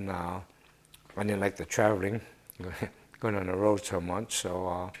 And then I didn't like the traveling, going on the road so much.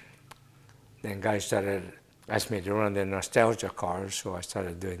 So then guys started asking me to run their nostalgia cars, so I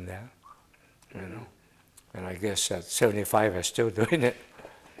started doing that, And I guess at 75, I'm still doing it,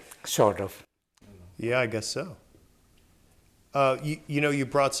 sort of. Yeah, I guess so. You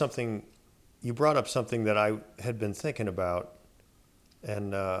brought up something that I had been thinking about,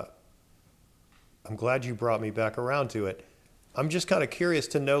 and I'm glad you brought me back around to it. I'm just kind of curious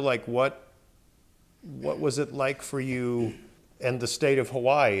to know, like, what was it like for you and the state of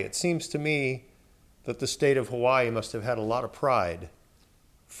Hawaii? It seems to me that the state of Hawaii must have had a lot of pride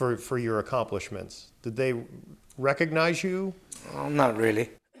for your accomplishments. Did they recognize you? Well, not really.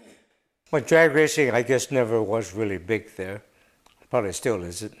 Well, drag racing, I guess, never was really big there. Probably still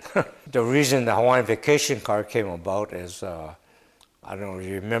isn't. The reason the Hawaiian vacation car came about is, I don't know if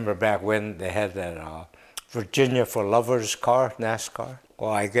you remember back when they had that Virginia for Lovers car, NASCAR.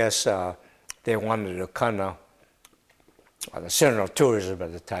 Well, I guess they wanted to kind of, the Center of Tourism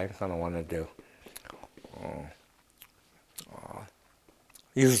at the time kind of wanted to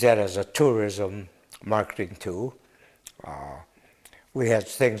use that as a tourism marketing tool. We had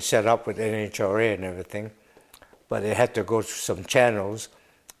things set up with NHRA and everything, but it had to go through some channels,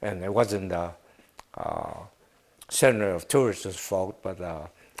 and it wasn't the Center of Tourism's fault, but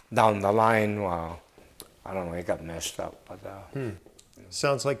down the line, I don't know, it got messed up. But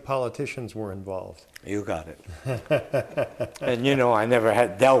Sounds like politicians were involved. You got it. And I never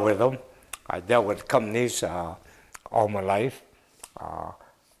had dealt with them. I dealt with companies all my life.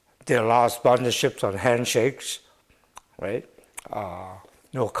 Did a lot of sponsorships on handshakes, right?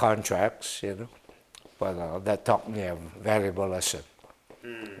 No contracts, But that taught me a valuable lesson.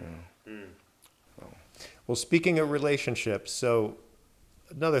 Well, speaking of relationships, so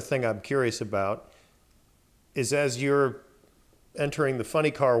another thing I'm curious about is as you're entering the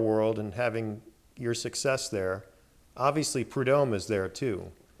funny car world and having your success there, obviously Prudhomme is there too.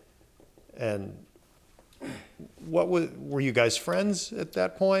 And were you guys friends at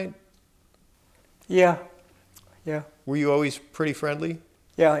that point? Yeah. Were you always pretty friendly?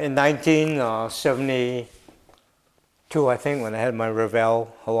 Yeah, in 1972, I think, when I had my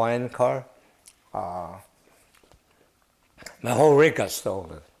Revell Hawaiian car, my whole rig got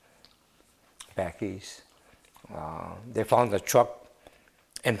stolen back east. They found the truck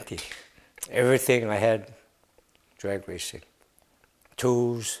empty. Everything I had, drag racing.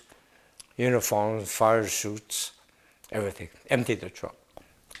 Tools, uniforms, fire suits, everything. Emptied the truck.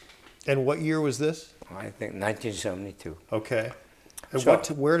 And what year was this? I think 1972. Okay. And So-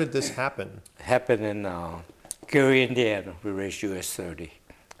 where did this happen? It happened in Gary, Indiana. We raced US 30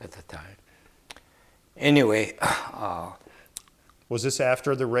 at the time. Anyway, Was this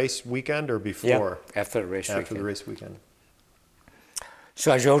after the race weekend or before? after the race After weekend. the race weekend.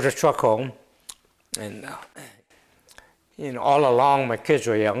 So I drove the truck home, and all along my kids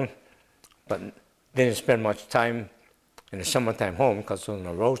were young, but didn't spend much time in the summertime home because on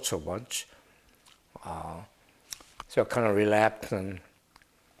the road so much. So I kind of relapsed and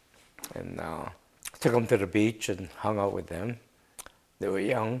took them to the beach and hung out with them. They were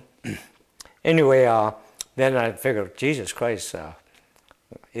young. Anyway, then I figured, Jesus Christ,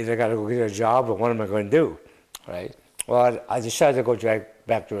 either got to go get a job or what am I going to do, right? Well, I decided to go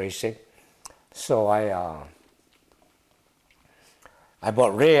back to racing. So I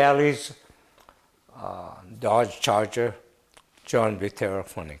bought Ray Alley's Dodge Charger, John Butera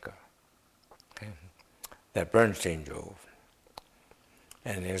funny car, okay, that Bernstein drove.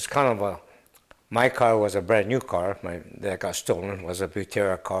 And it was kind of my car was a brand new car, that got stolen was a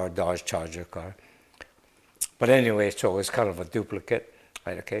Butera car, Dodge Charger car. But anyway, so it was kind of a duplicate,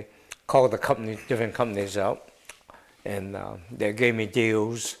 right, okay? Called the company, different companies out, and they gave me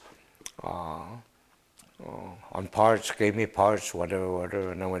deals on parts, gave me parts,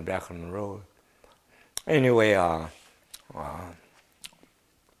 whatever, and I went back on the road. Anyway,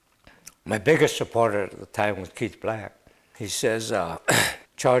 my biggest supporter at the time was Keith Black. He says,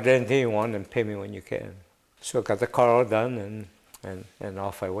 charge anything you want and pay me when you can. So I got the car all done and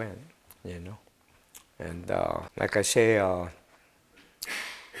off I went, And like I say,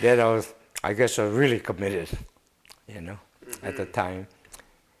 then I guess I was really committed, at the time.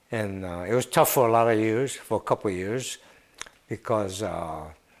 And it was tough for a couple of years, because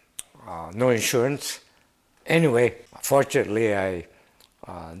no insurance. Anyway, fortunately, I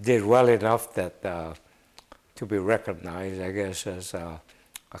did well enough that to be recognized, I guess, as a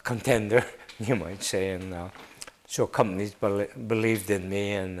contender, you might say. And so companies believed in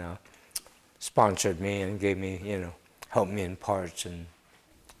me and sponsored me and gave me, helped me in parts and,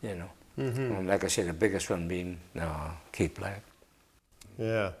 like I said, the biggest one being Keith Black.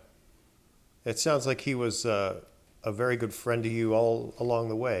 Yeah. It sounds like he was a very good friend to you all along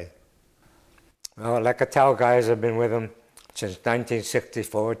the way. Well, like I tell guys, I've been with him since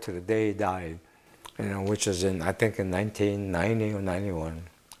 1964 to the day he died, which was I think in 1990 or 91.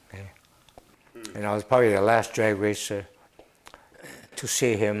 Okay? And I was probably the last drag racer to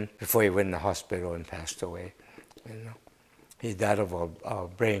see him before he went in the hospital and passed away. He died of a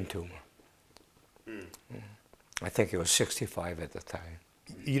brain tumor. I think he was 65 at the time.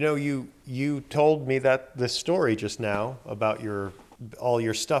 You told me this story just now about all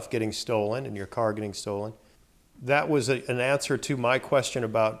your stuff getting stolen and your car getting stolen. That was an answer to my question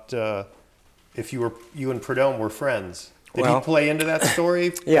about if you and Prudhomme were friends. Did he play into that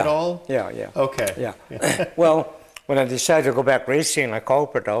story at all? Yeah. Okay. Yeah. Well, when I decided to go back racing, I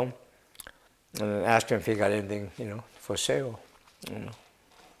called Prudhomme and asked him if he got anything, for sale. And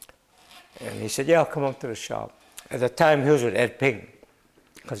he said, yeah, I'll come up to the shop. At the time, he was with Ed Pink,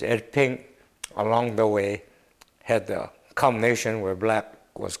 because Ed Pink, along the way, had the combination where Black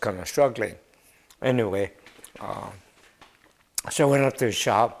was kind of struggling. Anyway, so I went up to the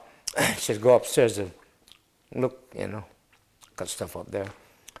shop. He said, go upstairs and look, got stuff up there.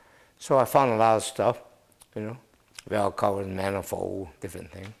 So I found a lot of stuff, valve covers, manifold,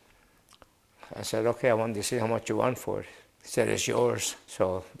 different things. I said, okay, I want to see how much you want for it. He said, it's yours.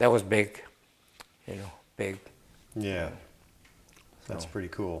 So that was big, big. Yeah. That's pretty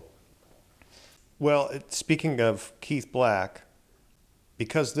cool. Well, speaking of Keith Black,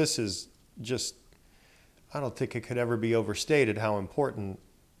 because this is just, I don't think it could ever be overstated how important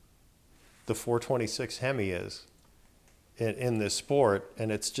the 426 Hemi is in this sport.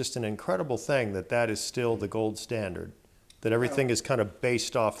 And it's just an incredible thing that is still the gold standard, that everything is kind of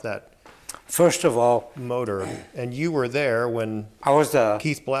based off that First of all, motor. And you were there when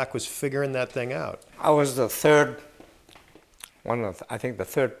Keith Black was figuring that thing out. I was the third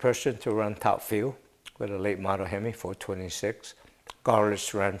person to run top fuel with a late model Hemi 426.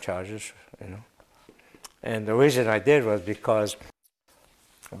 Garlits ran Chargers, And the reason I did was because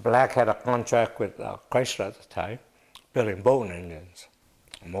Black had a contract with Chrysler at the time, building boat engines,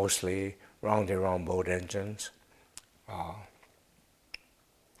 mostly round-and-round boat engines.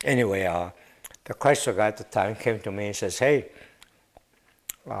 The Chrysler guy at the time came to me and says, hey,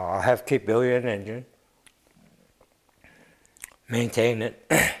 I'll have Keith build you an engine, maintain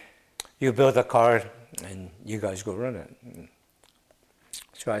it, you build a car, and you guys go run it.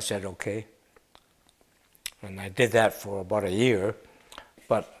 So I said, okay. And I did that for about a year,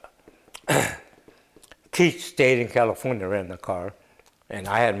 but Keith stayed in California, ran the car, and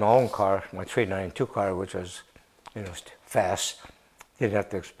I had my own car, my 392 car, which was, fast. Didn't have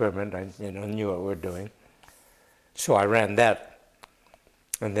to experiment. I, knew what we were doing. So I ran that.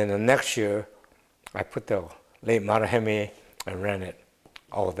 And then the next year, I put the late model Hemi and ran it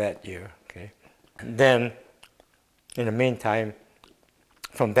all that year. Okay. And then, in the meantime,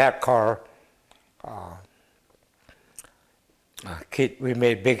 from that car, we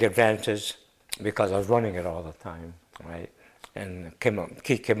made big advances because I was running it all the time, right? And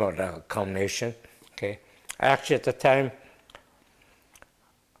Keith came out with a combination. Okay. Actually, at the time,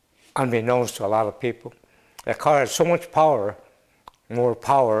 unbeknownst to a lot of people, the car had so much power, more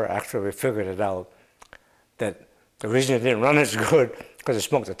power after we figured it out, that the reason it didn't run as good because it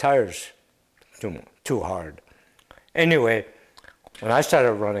smoked the tires too hard. Anyway, when I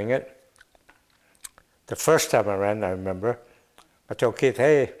started running it, the first time I ran, I remember, I told Keith,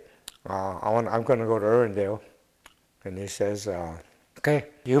 hey, I'm going to go to Irwindale. And he says, okay,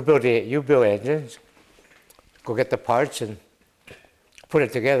 you build engines, go get the parts and put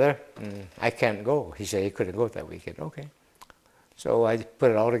it together. I can't go. He said he couldn't go that weekend. Okay. So I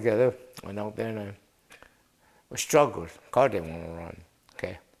put it all together, went out there, and I struggled. Car didn't want to run.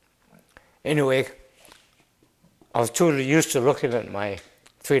 Okay. Anyway, I was too used to looking at my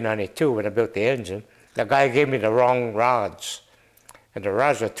 392 when I built the engine. The guy gave me the wrong rods, and the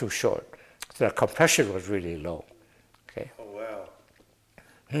rods were too short. So the compression was really low. Okay. Oh,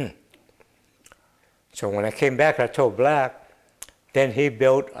 wow. So when I came back, I told Black, then he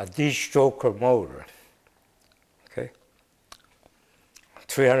built a D-stroker motor, okay,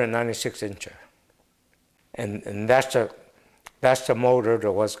 396 incher. And that's the motor that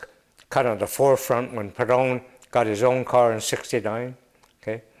was kind of the forefront when Perón got his own car in '69,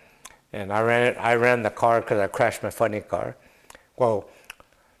 okay? And I ran the car because I crashed my funny car. Well,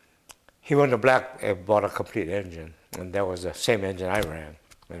 he went to Black and bought a complete engine, and that was the same engine I ran,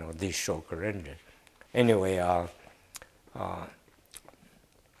 D-stroker engine. Anyway,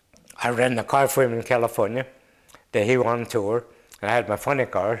 I ran the car for him in California. Then he went on tour, and I had my funny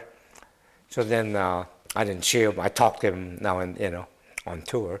car. So then I didn't see him. I talked to him now and on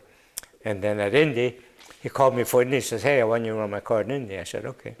tour. And then at Indy, he called me for Indy. He says, hey, I want you to run my car in Indy. I said,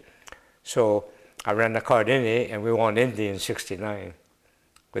 okay. So I ran the car in Indy, and we won Indy in '69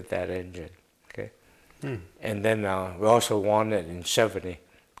 with that engine. Okay. And then we also won it in '70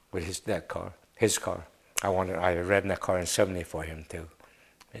 with his car. I ran that car in '70 for him too.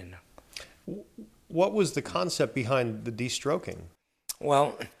 What was the concept behind the de-stroking?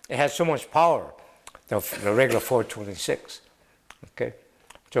 Well, it had so much power, the regular 426. Okay,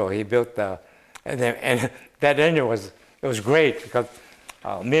 so he built and that engine was great because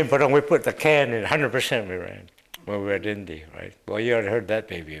me and Perón, we put the can in 100% we ran when we were at Indy, right? Well, you already heard that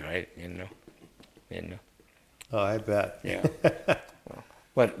baby, right? Oh, I bet. Yeah.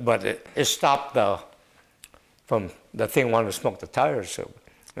 But it stopped from the thing wanting to smoke the tires, so.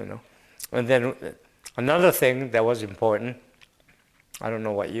 And then another thing that was important, I don't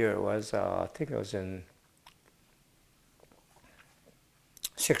know what year it was, I think it was in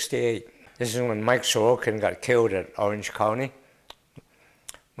 '68. This is when Mike Sorokin got killed at Orange County,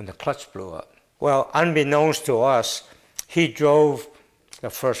 when the clutch blew up. Well, unbeknownst to us, he drove the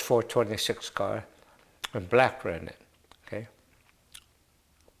first 426 car, and Black ran it, okay?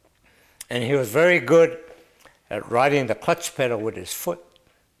 And he was very good at riding the clutch pedal with his foot,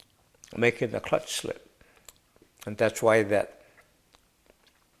 making the clutch slip. And that's why that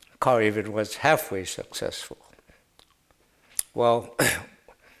car even was halfway successful. Well,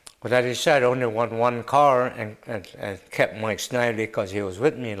 but I decided I only want one car and kept Mike Snively because he was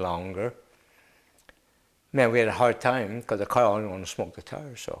with me longer. Man, we had a hard time because the car only wanted to smoke the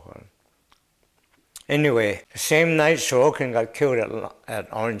tires so hard. Anyway, the same night Sorokin got killed at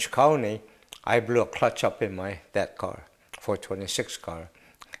Orange County, I blew a clutch up in that car, 426 car.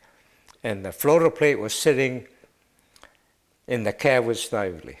 And the floater plate was sitting in the cab with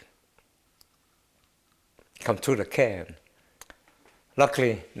Snively. Come through the can.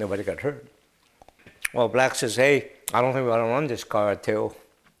 Luckily, nobody got hurt. Well, Black says, hey, I don't think we want to run this car until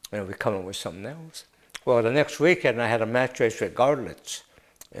we come up with something else. Well, the next weekend, I had a match race with Garlitz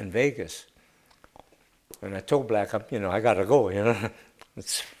in Vegas. And I told Black, I got to go,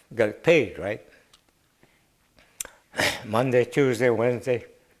 It's got paid, right? Monday, Tuesday, Wednesday,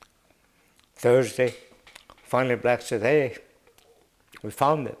 Thursday. Finally, Black said, hey, we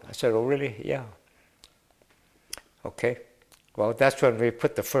found it. I said, oh, really? Yeah. Okay. Well, that's when we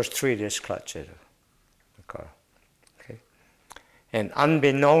put the first 3-disc clutch in the car. Okay. And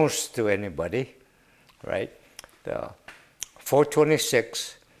unbeknownst to anybody, right, the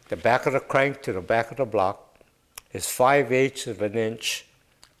 426, the back of the crank to the back of the block is 5/8 of an inch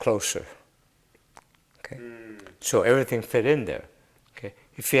closer. Okay. So everything fit in there. Okay.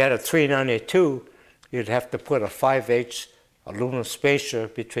 If you had a 392, you'd have to put a 5/8 aluminum spacer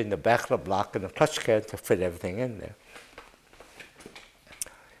between the back of the block and the clutch can to fit everything in there.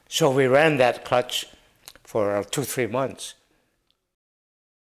 So we ran that clutch for 2-3 months.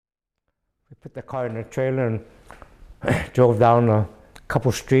 We put the car in the trailer and drove down a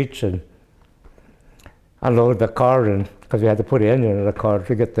couple streets and unloaded the car, and because we had to put the engine in the car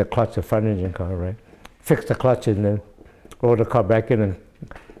to get the clutch, the front engine car, right? Fixed the clutch and then rolled the car back in, and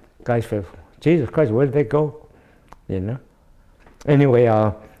guys said, Jesus Christ, where did they go? Anyway,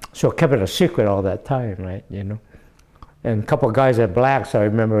 so I kept it a secret all that time, right? And a couple of guys at Blacks, I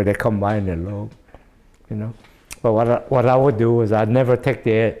remember they come by and they load, But what I would do is I'd never take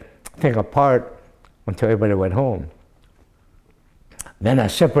the thing apart until everybody went home. Then I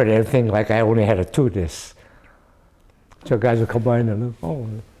separated everything like I only had a 2-disc. So guys would come by and they look, oh,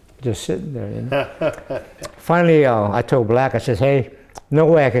 just sitting there, Finally, I told Black, I said, hey, no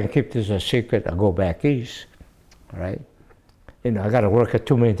way I can keep this a secret. I'll go back east, right? I got to work at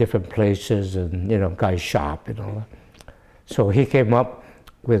too many different places and, guys shop and all that. So he came up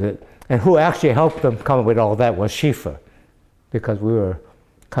with it. And who actually helped him come up with all that was Schiefer, because we were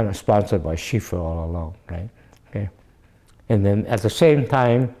kind of sponsored by Schiefer all along, right? Okay. And then at the same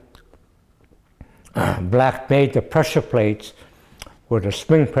time, Black made the pressure plates where the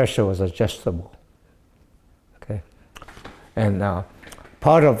spring pressure was adjustable. Okay. And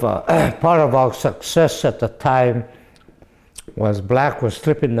part of our success at the time was Black was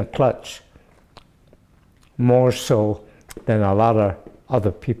slipping the clutch more so than a lot of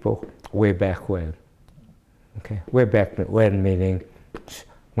other people way back when. Okay, way back when, meaning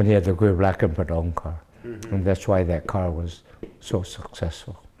when he had the Greer Black and Perdon car. Mm-hmm. And that's why that car was so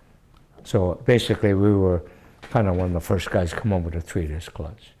successful. So basically we were kind of one of the first guys to come up with a 3-disc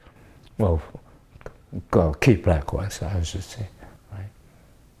clutch. Well, Keith Black was, I should say, right?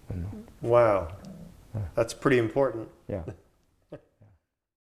 Wow, that's pretty important. Yeah.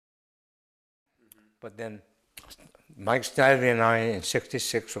 But then Mike Snively and I in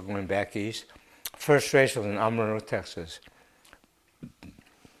 '66 were going back east. First race was in Amarillo, Texas.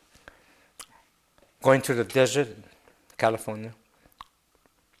 Going to the desert, California.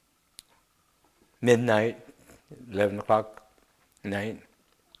 Midnight, 11 o'clock night.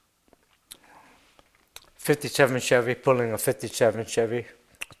 57 Chevy, pulling a 57 Chevy,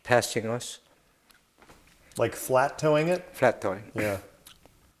 passing us. Like flat towing it? Flat towing. Yeah.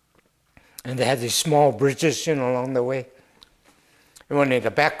 And they had these small bridges, along the way. And when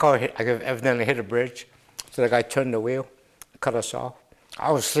the back car hit, I evidently hit a bridge, so the guy turned the wheel, cut us off.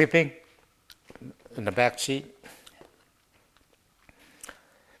 I was sleeping in the back seat.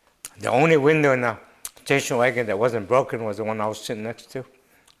 The only window in the station wagon that wasn't broken was the one I was sitting next to.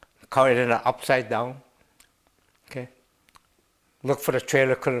 The car ended up upside down. Okay. Looked for the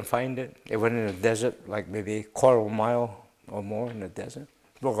trailer, couldn't find it. It went in the desert, like maybe a quarter of a mile or more in the desert.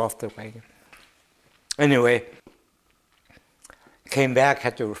 Broke off the wagon. Anyway, came back,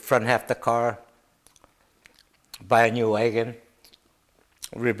 had to front half the car, buy a new wagon,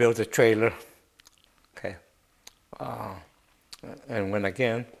 rebuild the trailer. Okay. And went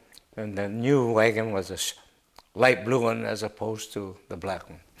again. And the new wagon was a light blue one as opposed to the black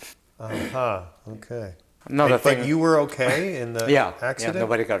one. Uh-huh, okay. Another thing. But you were okay in the accident? Yeah,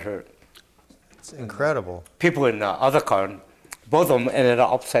 nobody got hurt. It's incredible. People in the other car, both of them ended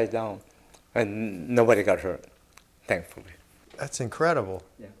up upside down, and nobody got hurt, thankfully. That's incredible.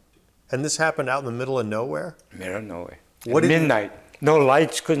 Yeah. And this happened out in the middle of nowhere? Middle of nowhere. What At did you- midnight. No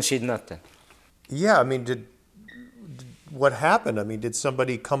lights, couldn't see nothing. Yeah, I mean, what happened? I mean, did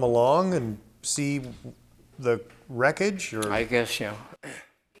somebody come along and see the wreckage? Or I guess, you know.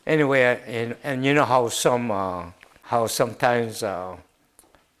 Anyway, and you know how sometimes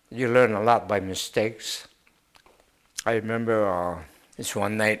you learn a lot by mistakes. I remember this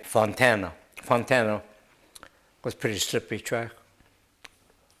one night, Fontana was pretty slippery track,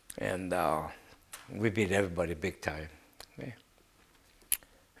 and we beat everybody big time. Okay?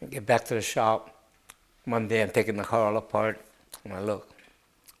 I get back to the shop. One day I'm taking the car all apart, and I look.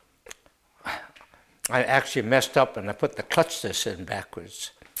 I actually messed up, and I put the clutch disc in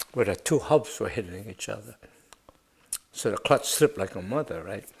backwards, where the two hubs were hitting each other. So the clutch slipped like a mother,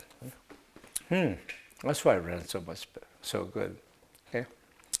 right? That's why I ran so good. Okay.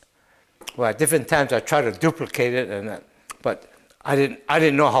 Well, at different times I tried to duplicate it, but I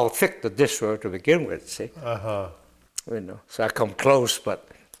didn't know how thick the discs were to begin with. See. You know, so I come close, but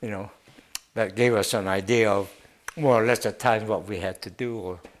you know, that gave us an idea of more or less at times what we had to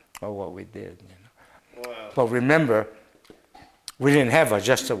do or what we did. You know. Wow. But remember, we didn't have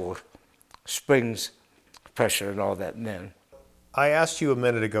adjustable springs, pressure, and all that then. I asked you a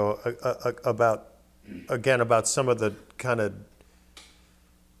minute ago about some of the kind of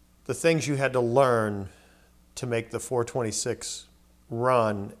the things you had to learn to make the 426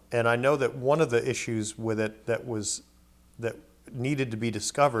 run, and I know that one of the issues with it that needed to be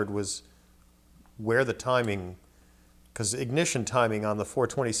discovered was where the timing, because ignition timing on the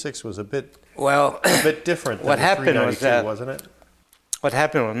 426 was a bit different than what the happened 392, was that, wasn't it? What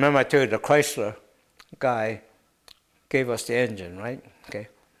happened, remember I told you the Chrysler guy gave us the engine, right? Okay.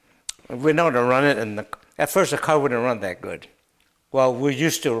 We know to run it, and at first the car wouldn't run that good. Well, we're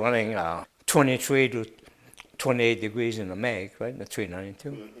used to running 23 to 28 degrees in the mag, right, the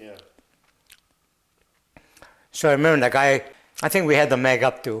 392. Yeah. So I remember the guy, I think we had the mag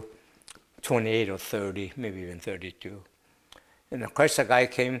up to 28 or 30, maybe even 32. And the Chrysler guy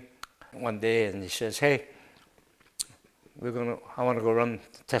came one day and he says, hey, I want to go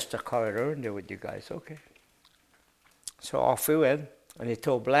test the car at Irwindale with you guys. Okay. So off we went, and he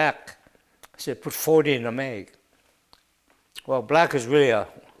told Black, he said, put 40 in the mag. Well, Black is really a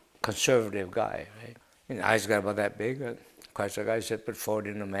conservative guy, right? And the eyes got about that big. The Chrysler guy said, put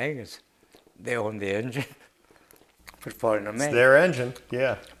 40 in the mag. They own the engine. Put 40 in the mag. It's their engine,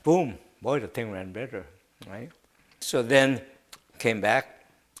 yeah. Boom. Boy, the thing ran better, right? So then came back.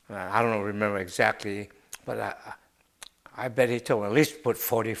 I don't remember exactly, but I bet he told me at least put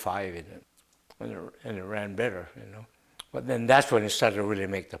 45 in it, and it ran better, you know. But then that's when it started to really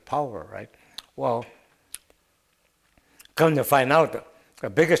make the power, right? Well, come to find out, the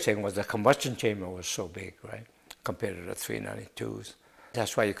biggest thing was the combustion chamber was so big, right, compared to the 392s.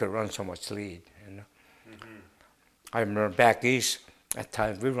 That's why you could run so much lead, you know. Mm-hmm. I remember back east, at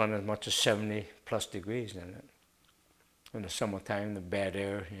times we run as much as 70 plus degrees in it. In the summertime, the bad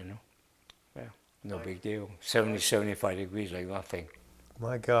air, you know. Yeah, no big deal. 70, 75 degrees, like nothing.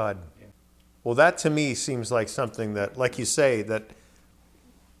 My God. Yeah. Well, that to me seems like something that, like you say,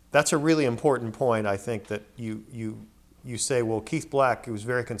 that's a really important point. I think that you say, well, Keith Black, he was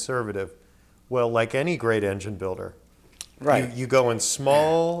very conservative. Well, like any great engine builder, right? You go in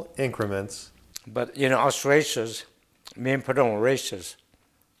small increments. But you know, us racers, me and Perdomo racers,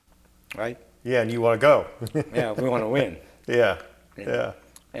 right? Yeah, and you want to go. Yeah, we want to win. Yeah, yeah.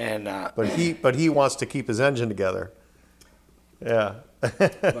 And but he wants to keep his engine together. Yeah.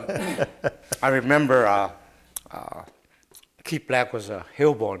 I remember Keith Black was a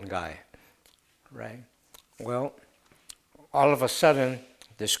Hillborn guy, right? Well, all of a sudden,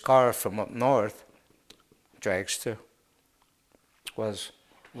 this car from up north, Dragster, was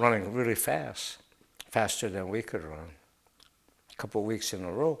running really fast, faster than we could run, a couple of weeks in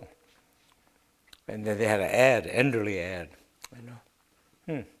a row. And then they had an ad, Enderley ad, you know.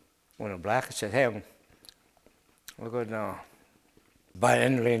 When a Black said, hey, we're going to buy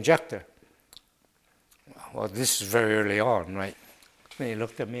an Enderley injector. Well, this is very early on, right? And he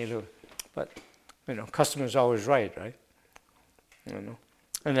looked at me, but, you know, customer's always right? You know.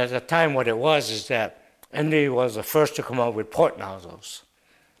 And at the time, what it was is that Enderley was the first to come out with port nozzles,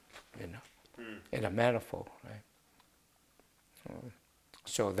 you know, in a manifold, right?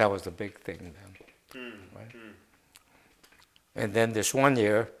 So that was the big thing then, right? And then this one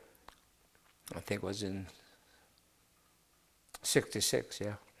year, I think it was in 66,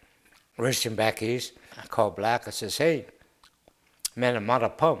 yeah, racing back east, I called Black, I says, hey, man, I'm out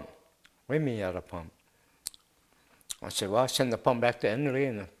of pump. What do you mean out of pump? I said, well, I send the pump back to Enderley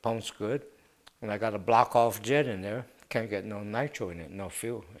and the pump's good. And I got a block off jet in there, can't get no nitro in it, no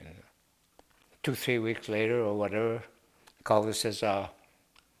fuel. And 2-3 weeks later or whatever, caller says,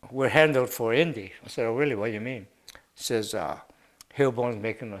 we're handled for Indy. I said, oh, really? What do you mean? He says, Hillborn's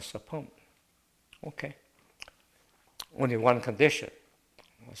making us a pump. Okay. Only one condition.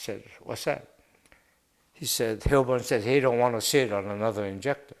 I said, what's that? He said, Hillborn said he don't want to see it on another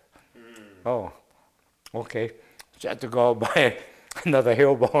injector. Oh, okay. So I had to go buy another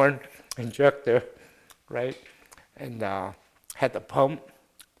Hillborn injector, right? And had the pump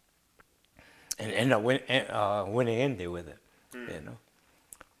and ended up winning Indy with it, you know.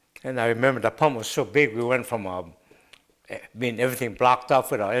 And I remember the pump was so big, we went from being everything blocked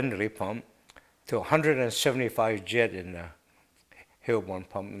off with our Enderley pump to 175 jet in the Hillborn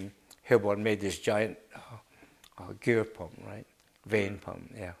pump. And Hillborn made this giant gear pump, right? Vane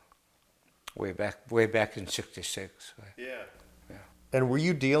pump, yeah. Way back in '66. Right? Yeah. Yeah. And were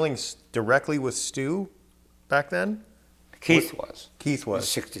you dealing directly with Stu back then? Keith was. Keith was. In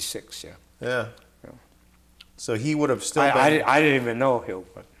 '66, yeah. Yeah. Yeah. So he would have still been. I didn't even know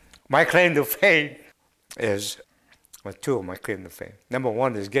Hillborn. My claim to fame is, well, two of my claim to fame. Number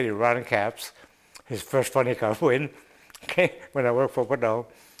one is getting Ron Capps, his first funny car win, okay, when I worked for Padone.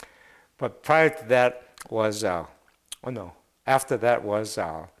 But prior to that was, after that was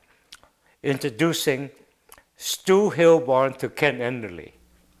introducing Stu Hillborn to Ken Enderley.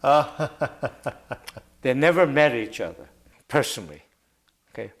 They never met each other personally.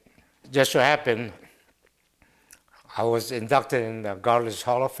 Okay, just so happened, I was inducted in the Garland's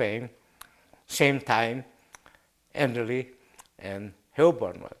Hall of Fame, same time Enderley and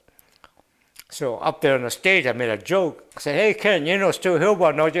Hillborn was. So up there on the stage, I made a joke. I said, hey, Ken, you know Stu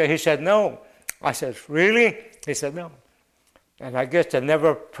Hillborn, don't you? He said, no. I said, really? He said, no. And I guess they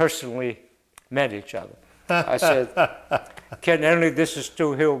never personally met each other. I said, Ken Enderley, this is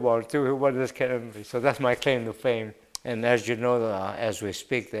Stu Hillborn. Stu Hillborn, this is Ken Enderley. So that's my claim to fame. And as you know, as we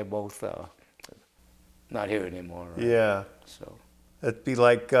speak, they're both not here anymore. Right? Yeah. So It'd be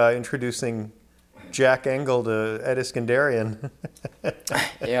like introducing Jack Engel to Ed Iskandarian.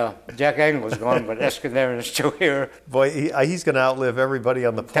 yeah, Jack Engel's gone, but Iskandarian's still here. Boy, he's going to outlive everybody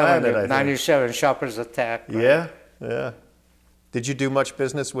on the planet, I think. 97 Shoppers Attack. Right? Yeah, yeah. Did you do much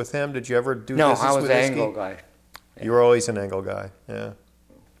business with him? Did you ever do business with him? No, I was the Engel guy. Yeah. You were always an Engel guy, yeah.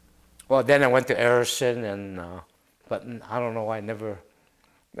 Well, then I went to Harrison, and but I don't know why never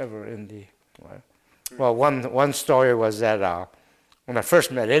Indy. Well, one story was that when I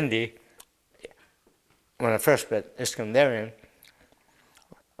first met Indy, when I first met Iskandarian,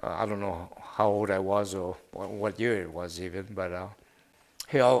 I don't know how old I was or what year it was even, but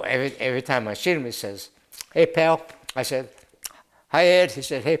every time I see him, he says, hey, pal. I said, hi, Ed. He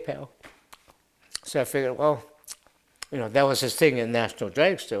said, hey, pal. So I figured, well, you know, that was his thing in National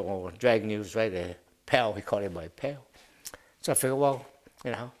Dragster, or Drag News, right? Pal, he called him by pal. So I figured, well,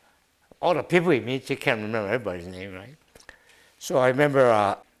 you know, all the people he meets, he can't remember everybody's name, right? So I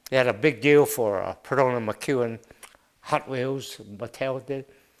remember they had a big deal for Perdona McEwen Hot Wheels, Mattel did,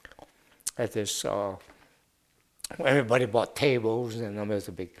 at this, everybody bought tables, and it was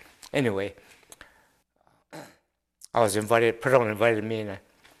a big, anyway, I was invited, Perdona invited me, and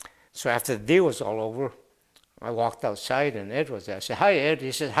so after the deal was all over, I walked outside, and Ed was there. I said, hi, Ed.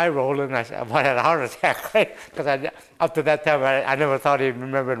 He said, hi, Roland. I said, I about had a heart attack, right? Because up to that time, I never thought he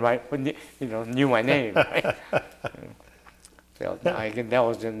remembered knew my name, right? So that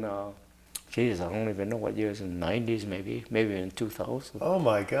was in, I don't even know what years, in the 90s, maybe in 2000. Oh,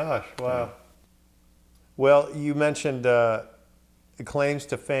 my gosh, wow. Yeah. Well, you mentioned claims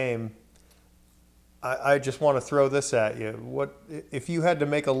to fame. I just want to throw this at you. What if you had to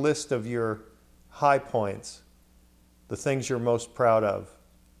make a list of your high points, the things you're most proud of,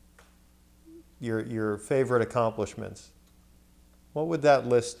 your favorite accomplishments? What would that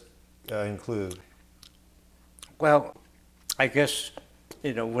list include? Well, I guess,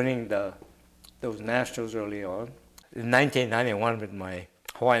 winning those nationals early on. In 1991, with my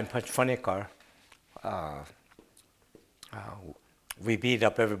Hawaiian Punch funny car, we beat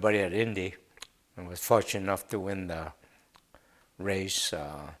up everybody at Indy. I was fortunate enough to win the race,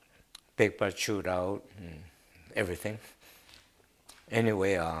 big butt shootout, and everything.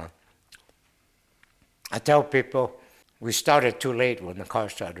 Anyway, I tell people we started too late when the car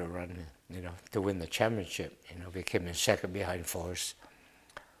started running, to win the championship. We came in second behind Forrest.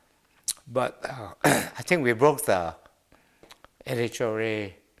 But I think we broke the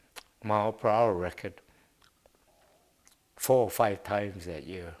NHRA mile per hour record 4 or 5 times that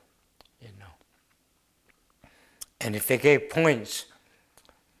year, And if they gave points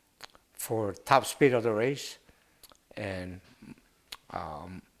for top speed of the race and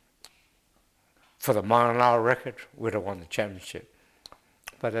for the mile-an-hour record, we'd have won the championship.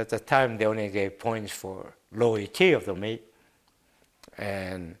 But at the time, they only gave points for low ET of the meet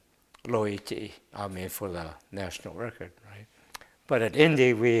and low ET, for the national record, right? But at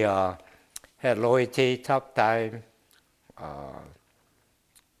Indy, we had low ET, top time,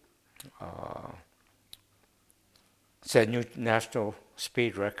 set new national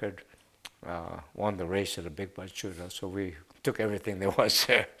speed record, won the race at a big butt shootout. So we took everything there was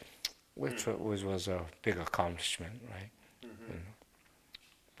there, which was a big accomplishment, right? Mm-hmm. You know?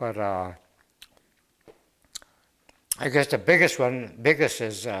 But I guess the biggest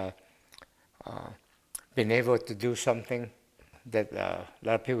is being able to do something that a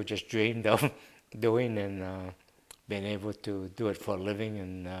lot of people just dreamed of doing, and being able to do it for a living,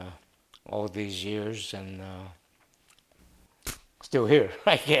 and all these years, and still here,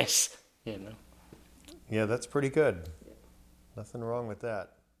 I guess, you know. Yeah, that's pretty good. Nothing wrong with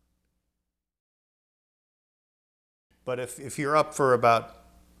that. But if you're up for about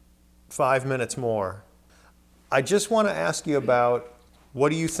 5 minutes more, I just want to ask you about, what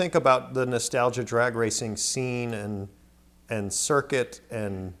do you think about the nostalgia drag racing scene and circuit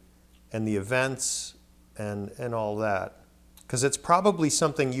and the events and all that? Because it's probably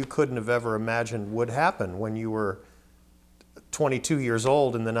something you couldn't have ever imagined would happen when you were 22 years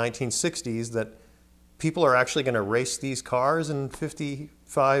old in the 1960s, that people are actually going to race these cars in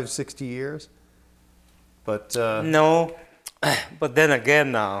 55, 60 years. But no, but then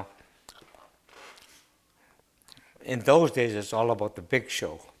again, in those days, it's all about the big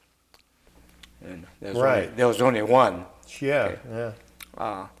show. And there was only one. Yeah, okay.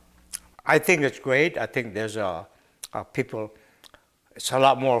 Yeah. I think it's great. I think there's people. It's a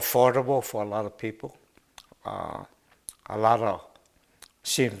lot more affordable for a lot of people.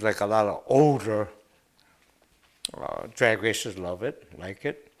 Seems like a lot of older drag racers love it, like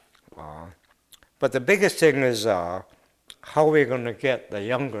it. But the biggest thing is how we're going to get the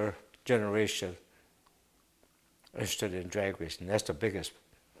younger generation interested in drag racing. That's the biggest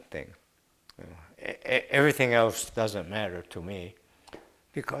thing. You know, everything else doesn't matter to me,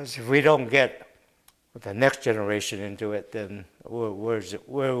 because if we don't get the next generation into it, then where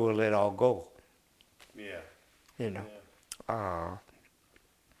will it all go? Yeah. You know. Yeah.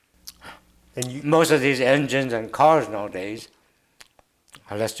 And most of these engines and cars nowadays,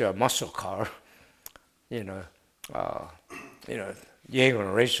 unless they're a muscle car, you know, you ain't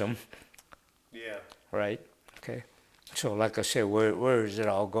gonna race them. Yeah. Right. Okay. So, like I said, where is it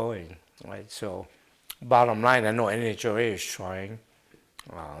all going? Right. So, bottom line, I know NHRA is trying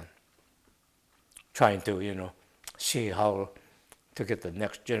to, see how to get the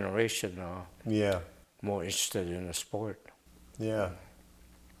next generation more interested in the sport. Yeah.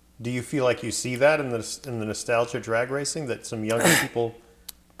 Do you feel like you see that in the nostalgia drag racing, that some younger people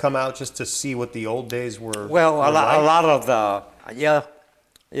come out just to see what the old days were? Well, were a lot of the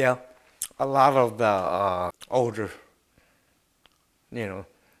a lot of the older,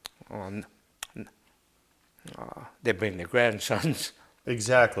 they bring their grandsons.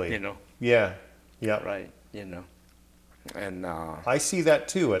 Exactly. Yeah. Yeah. Right. And I see that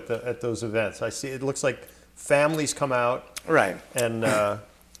too at those events. I see it looks like families come out. Right. And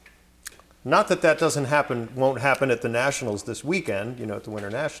not that won't happen at the Nationals this weekend, at the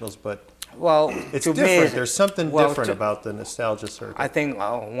Winter Nationals, but it's different. There's something different about the nostalgia circuit. I think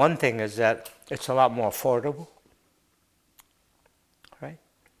one thing is that it's a lot more affordable, right?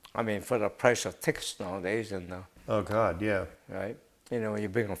 I mean, for the price of tickets nowadays, and oh God, yeah. Right. When you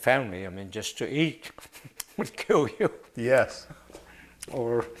bring a family, just to eat would kill you. Yes.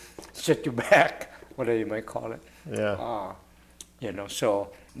 Or set you back, whatever you might call it. Yeah.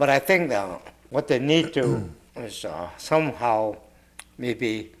 But I think what they need to is somehow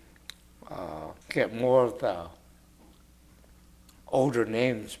maybe get more of the older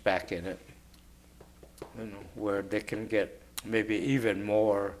names back in it, where they can get maybe even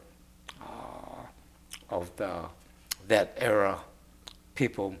more of that era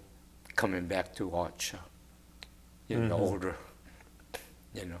people coming back to watch, the older,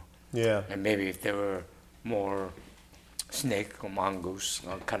 Yeah. And maybe if there were more snake or mongoose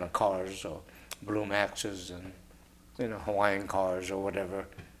kind of cars, or Blue Maxes, and Hawaiian cars or whatever,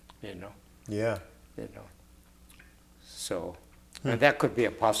 Yeah. So, and that could be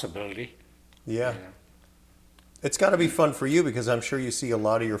a possibility. Yeah. It's got to be fun for you, because I'm sure you see a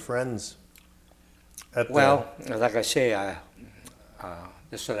lot of your friends at like I say,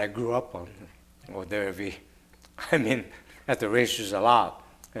 that's what I grew up on, or there at the races a lot,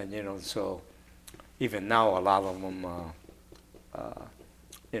 and so even now a lot of them,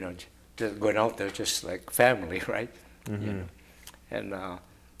 just going out there just like family, right? Mm-hmm. And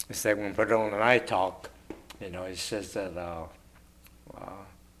It's like when Perdón and I talk, he says that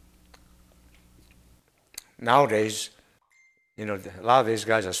nowadays, a lot of these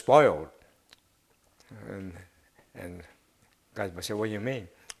guys are spoiled. And guys would say, what do you mean?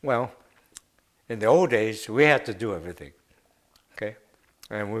 Well, in the old days, we had to do everything, okay?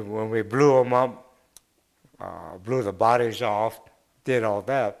 And when we blew them up, blew the bodies off, did all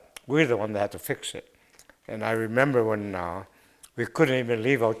that, we were the one that had to fix it. And I remember when we couldn't even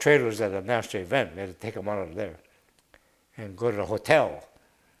leave our trailers at a national event. We had to take them out of there and go to the hotel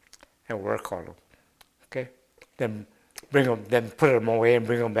and work on them, okay? Then put them away and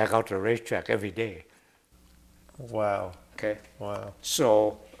bring them back out to the racetrack every day. Wow. Okay. Wow.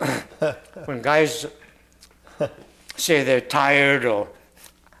 So when guys say they're tired, or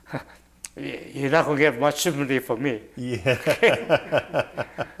you're not going to get much sympathy from me. Yeah.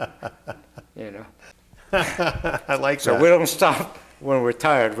 I like So that. we don't stop when we're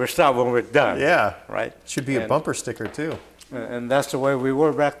tired. We stop when we're done. Yeah. Right. Should be a bumper sticker too. And that's the way we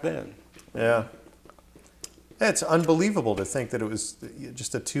were back then. Yeah. It's unbelievable to think that it was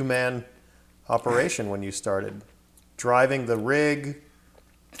just a two-man operation when you started. Driving the rig,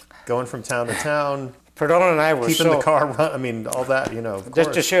 going from town to town, Perdón and I were keeping the car run. I mean, all that, of just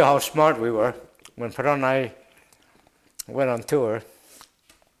course. to show how smart we were, when Perdón and I went on tour,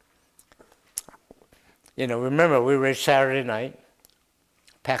 remember we raced Saturday night,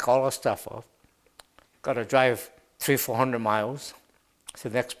 pack all our stuff up, got to drive 300-400 miles to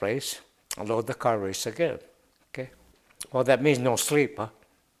the next place, and load the car, race again. Okay? Well, that means no sleep, huh?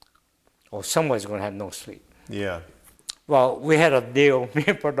 Or somebody's going to have no sleep. Yeah. Well, we had a deal, me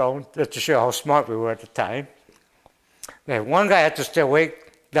and Perdón, just to show how smart we were at the time. That one guy had to stay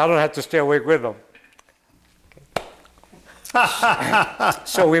awake, the other had to stay awake with him. Okay.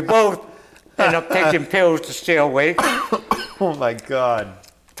 So we both end up taking pills to stay awake, Oh my God.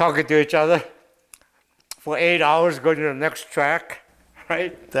 talking to each other for 8 hours, going to the next track,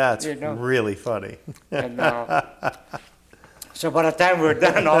 right? That's really funny. And so by the time we were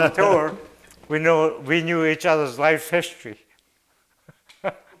done on tour, we knew each other's life history.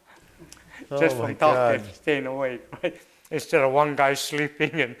 Just my from talking, God. staying awake, right? Instead of one guy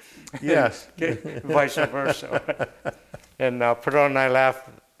sleeping and Yes. vice versa. Right? And Perdón and I laugh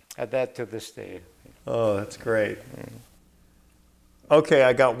at that to this day. Oh, that's great. Okay,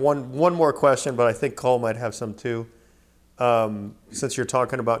 I got one more question, but I think Cole might have some too. Since you're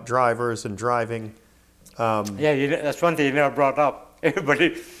talking about drivers and driving. Yeah, that's one thing you never brought up.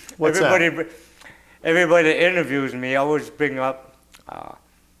 What's that? Everybody that interviews me always bring up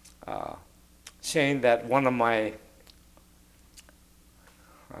saying that one of my,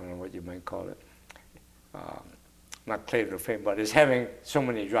 I don't know what you might call it, not claim to fame, but is having so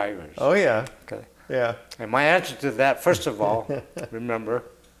many drivers. Oh, yeah. Okay. Yeah. And my answer to that, first of all, remember,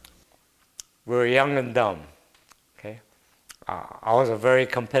 we were young and dumb. Okay. I was a very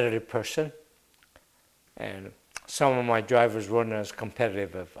competitive person, and some of my drivers weren't as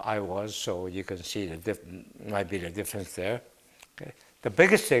competitive as I was, so you can see might be the difference there. Okay. The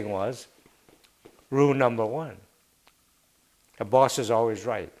biggest thing was rule number one: the boss is always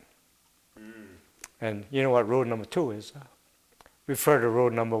right. And you know what rule number two is? Refer to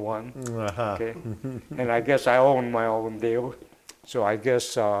rule number one. Uh-huh. Okay. And I guess I own my own deal, so I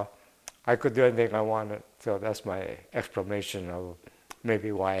guess I could do anything I wanted. So that's my explanation of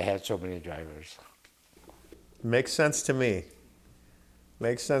maybe why I had so many drivers. Makes sense to me.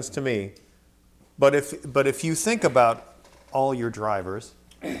 Makes sense to me. But if you think about all your drivers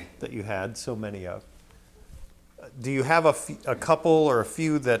that you had, so many of, do you have a couple or a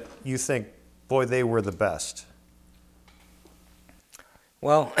few that you think, boy, they were the best?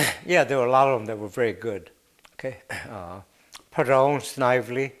 Well, yeah, there were a lot of them that were very good. Okay, Perdón,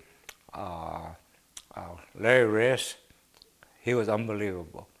 Snively, Larry Reyes, he was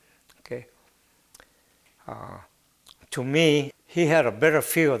unbelievable. Okay, to me, he had a better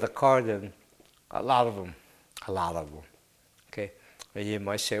feel of the car than a lot of them. Okay, and you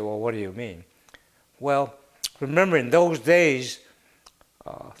might say, well, what do you mean? Well, remember in those days,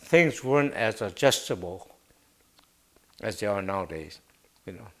 things weren't as adjustable as they are nowadays.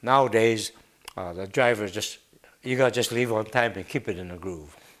 Nowadays, the drivers you gotta just leave on time and keep it in a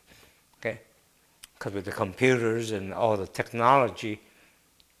groove, okay? Because with the computers and all the technology,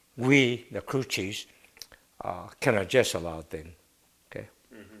 we, the crew chiefs, can adjust a lot of things, okay?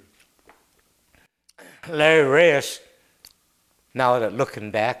 Mm-hmm. Larry Reyes, now that looking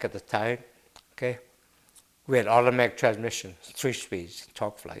back at the time, okay, we had automatic transmission, 3 speeds,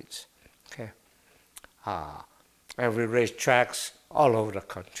 torque flights, okay? And we raced tracks all over the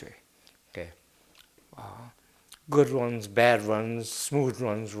country, okay? good ones, bad ones, smooth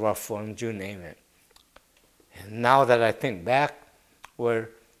ones, rough ones, you name it. And now that I think back, where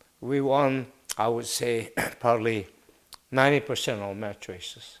we won, I would say probably 90% of match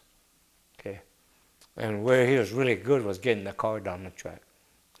races. Okay, and where he was really good was getting the car down the track.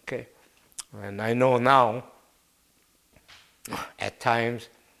 Okay, and I know now, at times,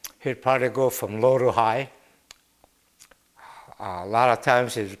 he'd probably go from low to high. A lot of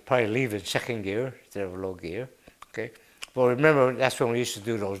times he'd probably leave in second gear instead of low gear. Okay, but remember, that's when we used to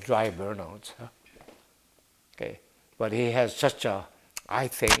do those dry burnouts. Huh? Okay, but he has such a, I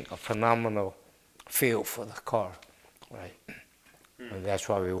think, a phenomenal feel for the car, right? And that's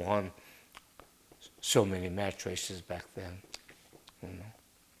why we won so many match races back then, you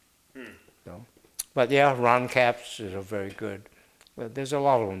know. So, but yeah, Ron Capps is a very good. But there's a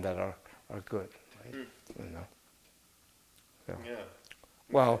lot of them that are good, right? You know. So, Yeah.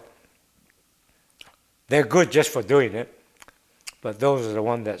 well, they're good just for doing it, but those are the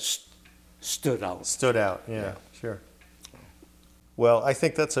ones that stood out. Stood out, yeah, sure. Well, I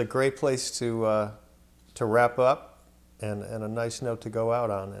think that's a great place to wrap up and a nice note to go out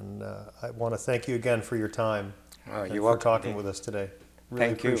on. And I want to thank you again for your time and You're for welcome, talking Dave. with us today. Really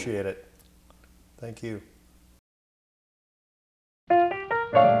Thank you. appreciate it. Thank you.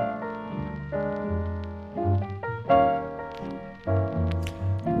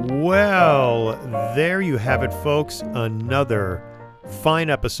 Well, there you have it, folks. Another fine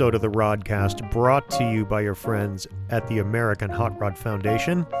episode of the Rodcast brought to you by your friends at the American Hot Rod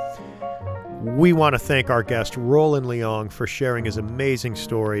Foundation. We want to thank our guest, Roland Leong, for sharing his amazing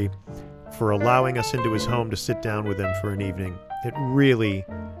story, for allowing us into his home to sit down with him for an evening. It really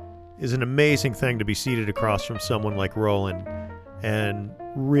is an amazing thing to be seated across from someone like Roland and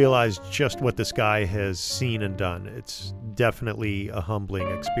realize just what this guy has seen and done. It's definitely a humbling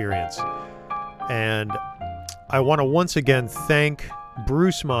experience. And I want to once again thank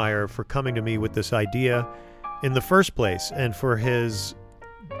Bruce Meyer for coming to me with this idea in the first place and for his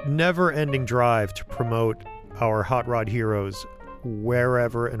never-ending drive to promote our Hot Rod heroes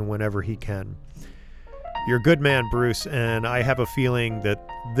wherever and whenever he can. You're a good man, Bruce, and I have a feeling that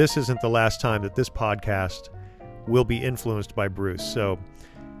this isn't the last time that this podcast will be influenced by Bruce, so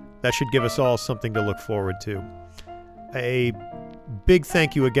that should give us all something to look forward to. A big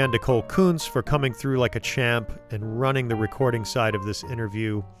thank you again to Cole Kuntz for coming through like a champ and running the recording side of this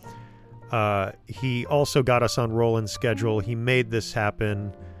interview. He also got us on Roland's schedule. He made this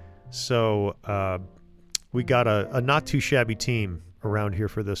happen. So we got a not too shabby team around here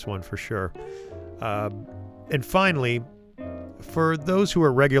for this one for sure. And finally, for those who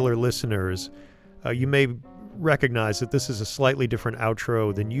are regular listeners, you may recognize that this is a slightly different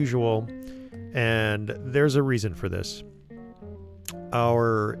outro than usual, and there's a reason for this.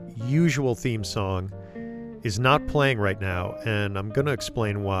 Our usual theme song is not playing right now, and I'm going to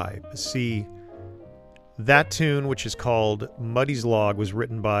explain why. See, that tune, which is called Muddy's Log, was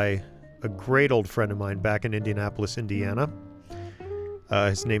written by a great old friend of mine back in Indianapolis, Indiana.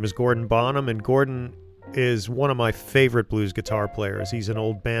 His name is Gordon Bonham, and Gordon is one of my favorite blues guitar players. He's an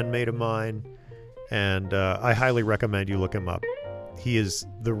old bandmate of mine, and I highly recommend you look him up. He is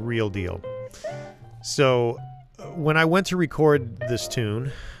the real deal. So when I went to record this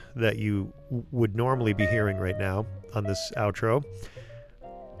tune that you would normally be hearing right now on this outro,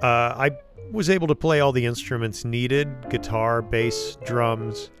 I was able to play all the instruments needed, guitar, bass,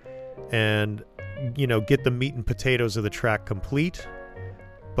 drums, and, you know, get the meat and potatoes of the track complete.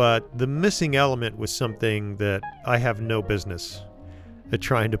 But the missing element was something that I have no business at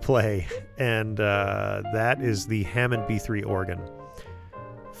trying to play, and that is the Hammond B3 organ.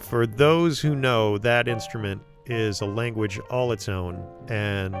 For those who know, that instrument is a language all its own,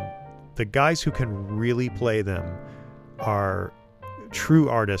 and the guys who can really play them are true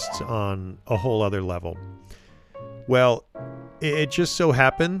artists on a whole other level. Well, it just so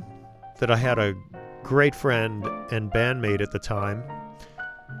happened that I had a great friend and bandmate at the time,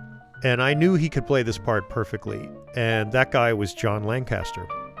 and I knew he could play this part perfectly, and that guy was John Lancaster.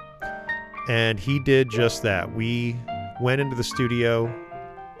 And he did just that. We went into the studio,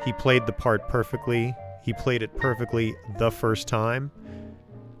 he played the part perfectly, he played it perfectly the first time.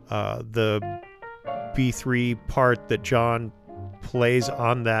 The B3 part that John plays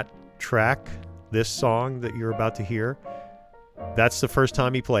on that track, this song that you're about to hear, that's the first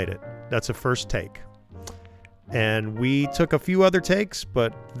time he played it. That's a first take. And we took a few other takes,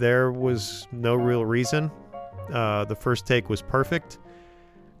 but there was no real reason. The first take was perfect.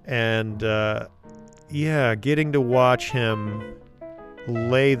 And getting to watch him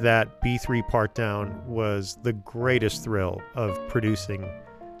lay that B3 part down was the greatest thrill of producing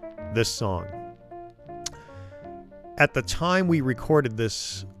this song. At the time we recorded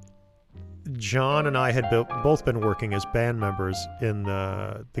this, John and I had both been working as band members in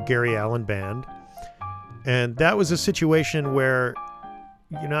the Gary Allan Band. And that was a situation where,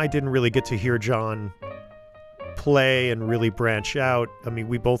 I didn't really get to hear John play and really branch out. I mean,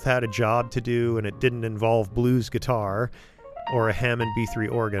 we both had a job to do, and it didn't involve blues guitar or a Hammond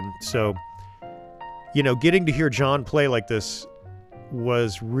B3 organ. So, getting to hear John play like this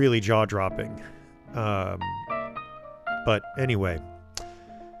was really jaw-dropping. But anyway,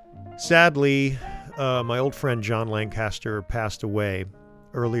 sadly, my old friend John Lancaster passed away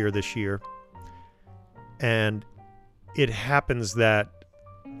earlier this year. And it happens that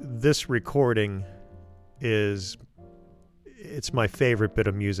this recording it's my favorite bit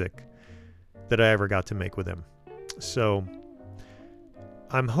of music that I ever got to make with him. So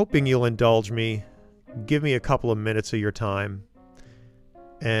I'm hoping you'll indulge me, give me a couple of minutes of your time,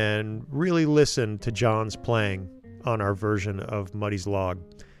 and really listen to John's playing on our version of Muddy's Log.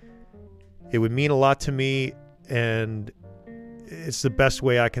 It would mean a lot to me, and it's the best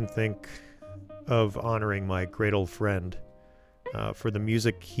way I can think of honoring my great old friend for the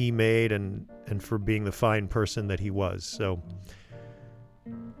music he made and for being the fine person that he was. So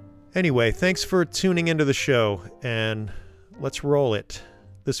anyway, thanks for tuning into the show, and let's roll it.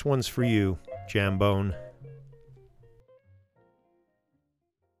 This one's for you, Jambone.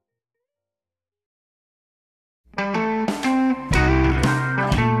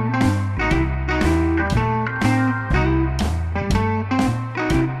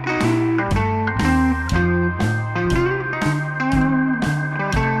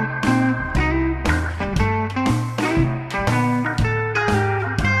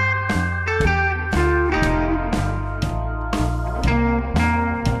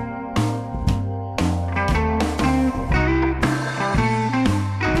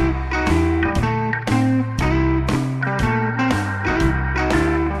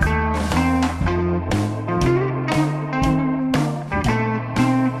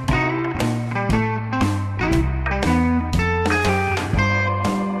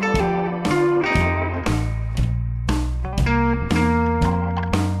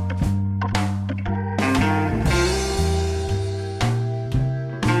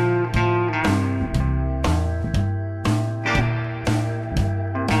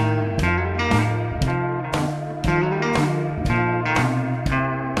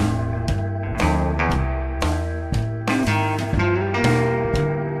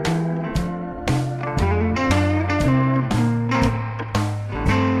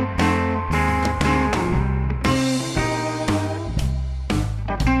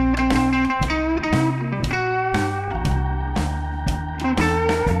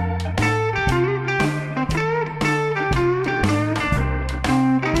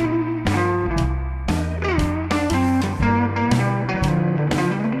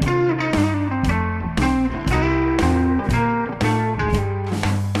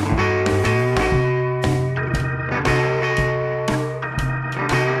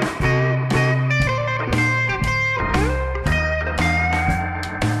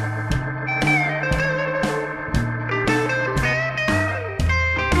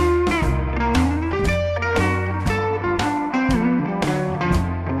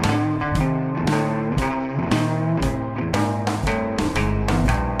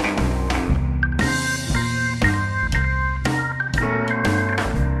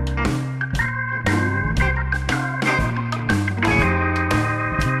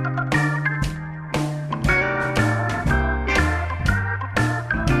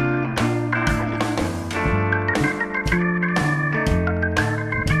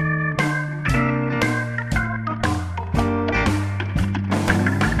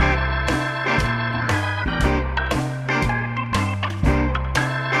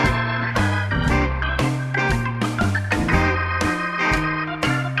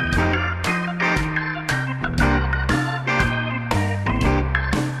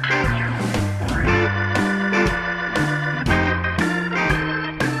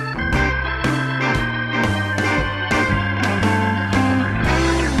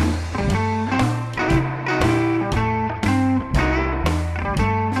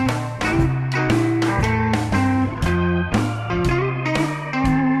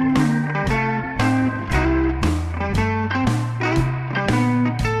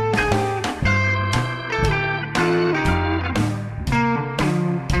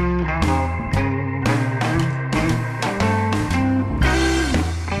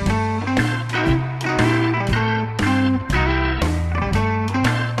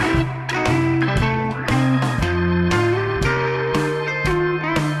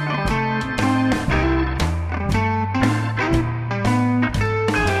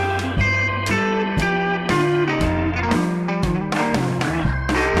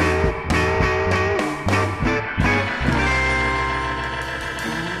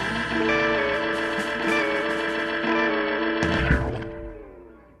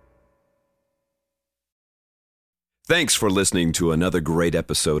 Thanks for listening to another great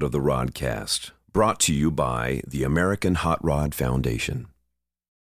episode of the Rodcast, brought to you by the American Hot Rod Foundation.